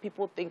something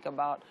people think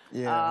about.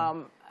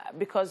 Yeah.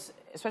 Because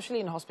especially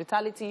in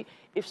hospitality,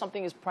 if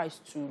something is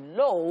priced too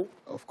low,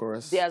 of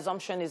course, the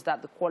assumption is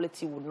that the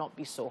quality would not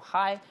be so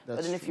high.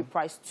 But then if you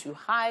price too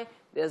high,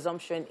 the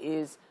assumption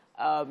is,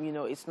 you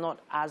know, it's not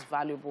as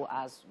valuable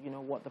as, you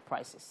know, what the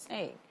price is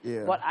saying.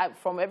 Yeah. But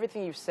from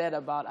everything you've said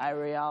about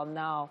iRoyale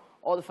now,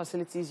 all the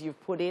facilities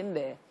you've put in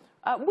there,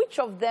 which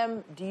of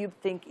them do you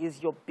think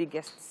is your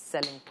biggest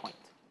selling point?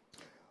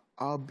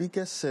 Our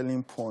biggest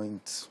selling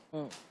point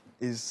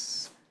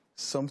is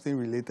something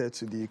related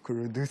to the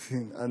Ikorodu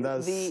thing, and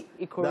that's the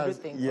Ikorodu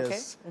thing.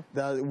 Yes, okay.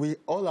 That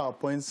all our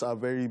points are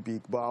very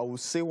big, but I would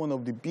say one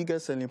of the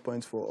biggest selling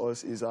points for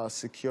us is our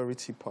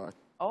security part.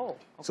 Oh, okay.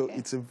 So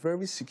it's a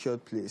very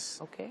secured place.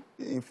 Okay.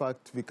 In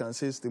fact, we can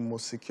say it's the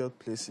most secured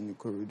place in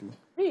Ikorodu.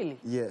 Really?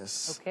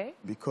 Yes. Okay.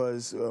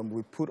 Because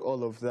we put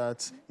all of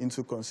that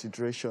into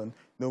consideration,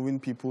 knowing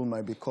people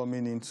might be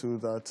coming into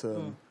that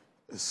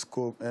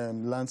scope,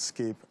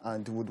 landscape,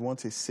 and would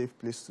want a safe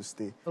place to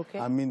stay. Okay.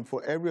 I mean,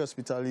 for every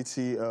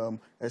hospitality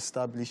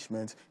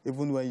establishment,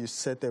 even when you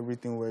set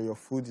everything where your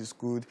food is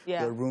good,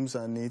 the rooms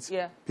are neat,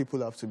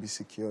 people have to be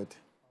secured.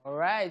 All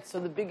right, so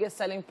the biggest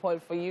selling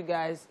point for you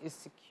guys is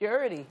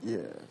security.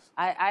 Yes.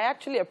 I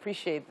actually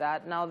appreciate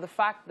that. Now, the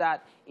fact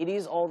that it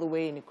is all the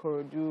way in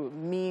Ikorodu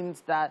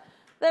means that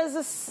there's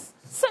a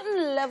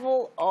certain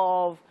level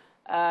of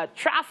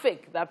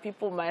traffic that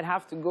people might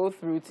have to go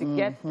through to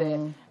get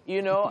there,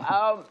 you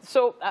know.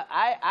 So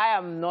I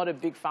am not a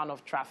big fan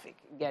of traffic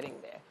getting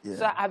there. Yeah.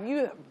 So have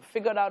you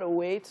figured out a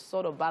way to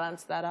sort of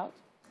balance that out?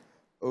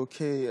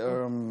 Okay,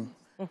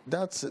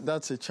 that's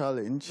a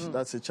challenge.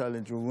 That's a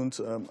challenge. We won't,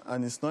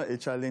 and it's not a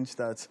challenge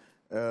that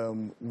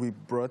we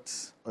brought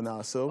on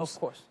ourselves. Of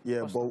course.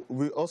 Yeah, but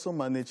we also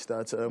manage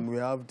that. We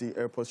have the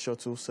airport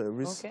shuttle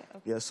service. Okay.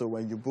 Yeah, so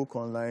when you book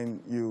online,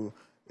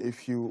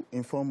 if you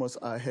inform us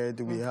ahead,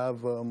 we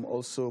have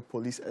also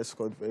police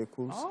escort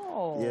vehicles.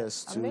 Oh,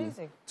 yes,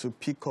 to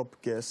pick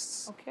up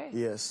guests. Okay.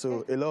 Yes,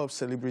 so a lot of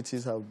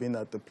celebrities have been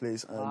at the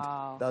place,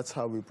 and that's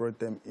how we brought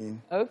them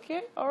in.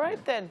 Okay, all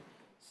right then.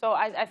 So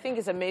I think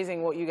it's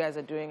amazing what you guys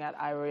are doing at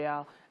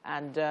iRoyale,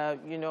 and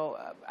you know,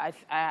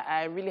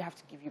 I really have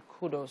to give you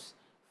kudos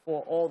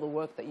for all the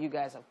work that you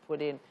guys have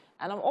put in,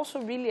 and I'm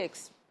also really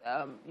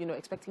you know,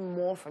 expecting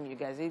more from you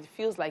guys. It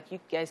feels like you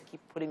guys keep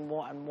putting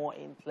more and more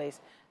in place.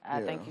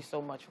 Thank you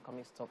so much for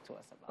coming to talk to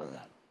us about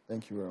that.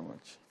 Thank you very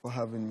much for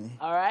having me.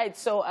 All right,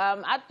 so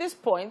at this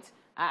point,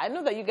 I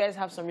know that you guys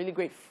have some really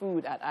great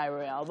food at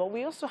iRoyale, but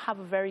we also have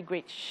a very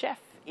great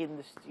chef in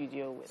the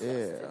studio with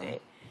us today,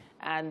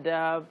 and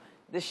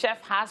the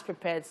chef has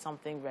prepared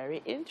something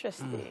very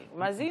interesting.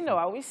 Mazino,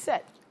 are we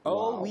set?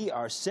 Oh, we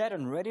are set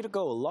and ready to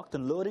go, locked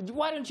and loaded.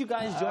 Why don't you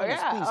guys join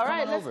us, please? All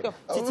right, come on let's over.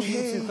 go. Titi,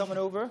 you two coming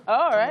over?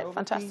 All right, over,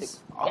 fantastic. Please.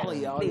 Oh,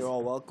 yeah, you're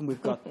all welcome.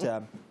 We've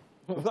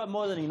got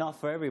more than enough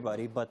for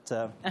everybody, but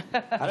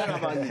I don't know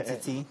about you,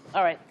 Titi.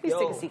 All right, please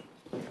take a seat.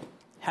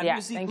 Have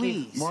your seat,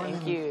 please.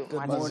 Thank you.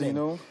 Good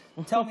morning.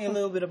 Tell me a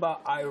little bit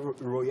about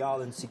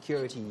iRoyale and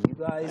security. You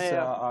guys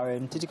are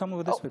in... Did you come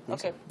over this way,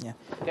 please? Okay. Yeah.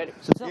 Got it.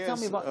 So tell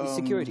me about the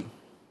security.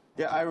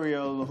 Yeah,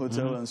 iRoyale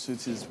Hotel and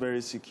Suites is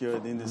very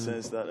secured in the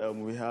sense that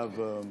we have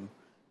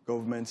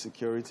government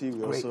security.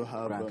 We also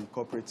have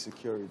corporate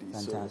security.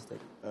 Fantastic.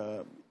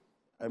 So,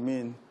 I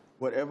mean,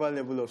 whatever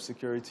level of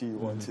security you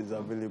want is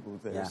available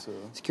there. Yeah. So.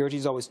 Security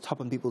is always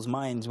top on people's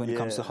minds when it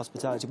comes to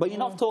hospitality. But you're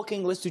not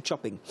talking, let's do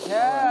chopping.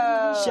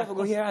 Yeah. Chef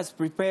Ogo here has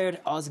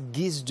prepared us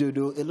giz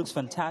dodo. It looks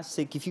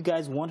fantastic. If you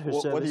guys want her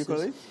services. What do you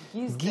call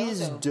it?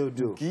 Giz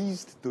dodo.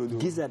 Giz dodo.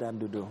 Gizzard and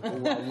dodo.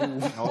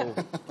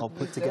 All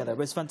put together.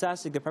 But it's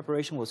fantastic. The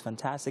preparation was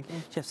fantastic.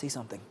 Chef, say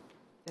something.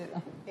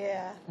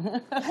 Yeah.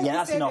 Yeah,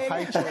 that's enough.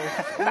 You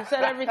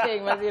said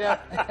everything, Mazino.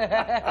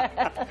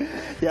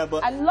 Yeah,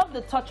 but I love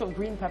the touch of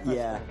green pepper.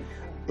 yeah.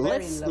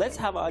 Let's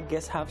have our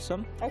guests have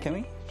some. Can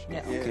we?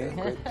 Yeah. Okay,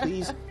 great.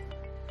 Please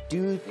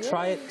do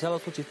try it. Tell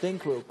us what you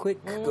think real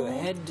quick. Go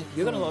ahead.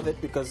 You're going to love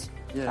it because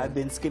I've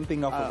been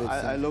skimping off of it.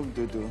 I love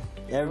dodo.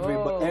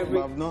 But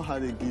I've not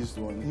had a gizzed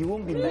one. You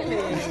won't be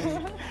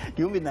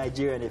you won't be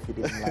Nigerian if you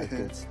didn't like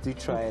it. Do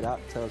try it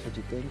out. Tell us what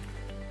you think.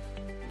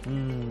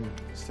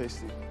 It's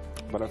tasty.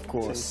 But of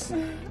course,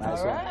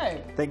 nice All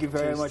right. one. Thank you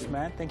very much,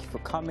 man. Thank you for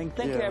coming.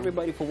 Thank you,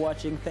 everybody, for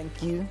watching.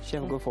 Thank you,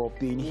 Chef Ogo, for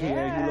being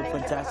here. You look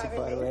fantastic,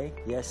 by the way.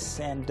 Yes,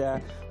 and we're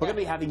going to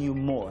be having you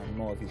more and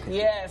more of you.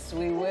 Yes,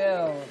 we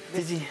will.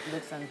 This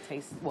looks and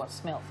tastes, well,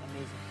 smells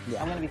amazing. Yeah.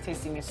 I'm going to be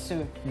tasting it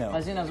soon. No.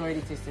 Mazino's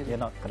already tasted it. You're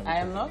not going to be I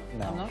am not?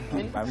 No. I'm not?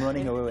 Really? I'm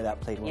running away with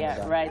that plate when we're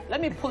done. Right.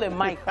 Let me pull a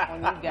mic on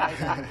you guys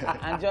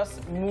and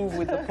just move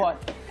with the pot.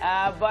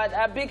 But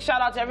a big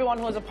shout out to everyone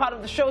who was a part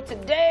of the show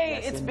today.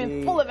 Yes, it's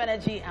been full of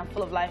energy and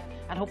full of life.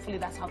 And hopefully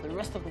that's how the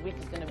rest of the week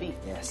is going to be.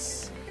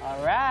 Yes.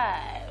 All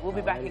right. We'll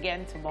be back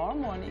again tomorrow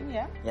morning,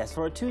 Yes,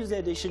 for a Tuesday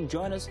edition.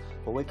 Join us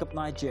for Wake Up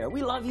Nigeria.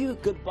 We love you.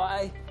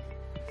 Goodbye.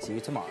 See you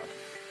tomorrow.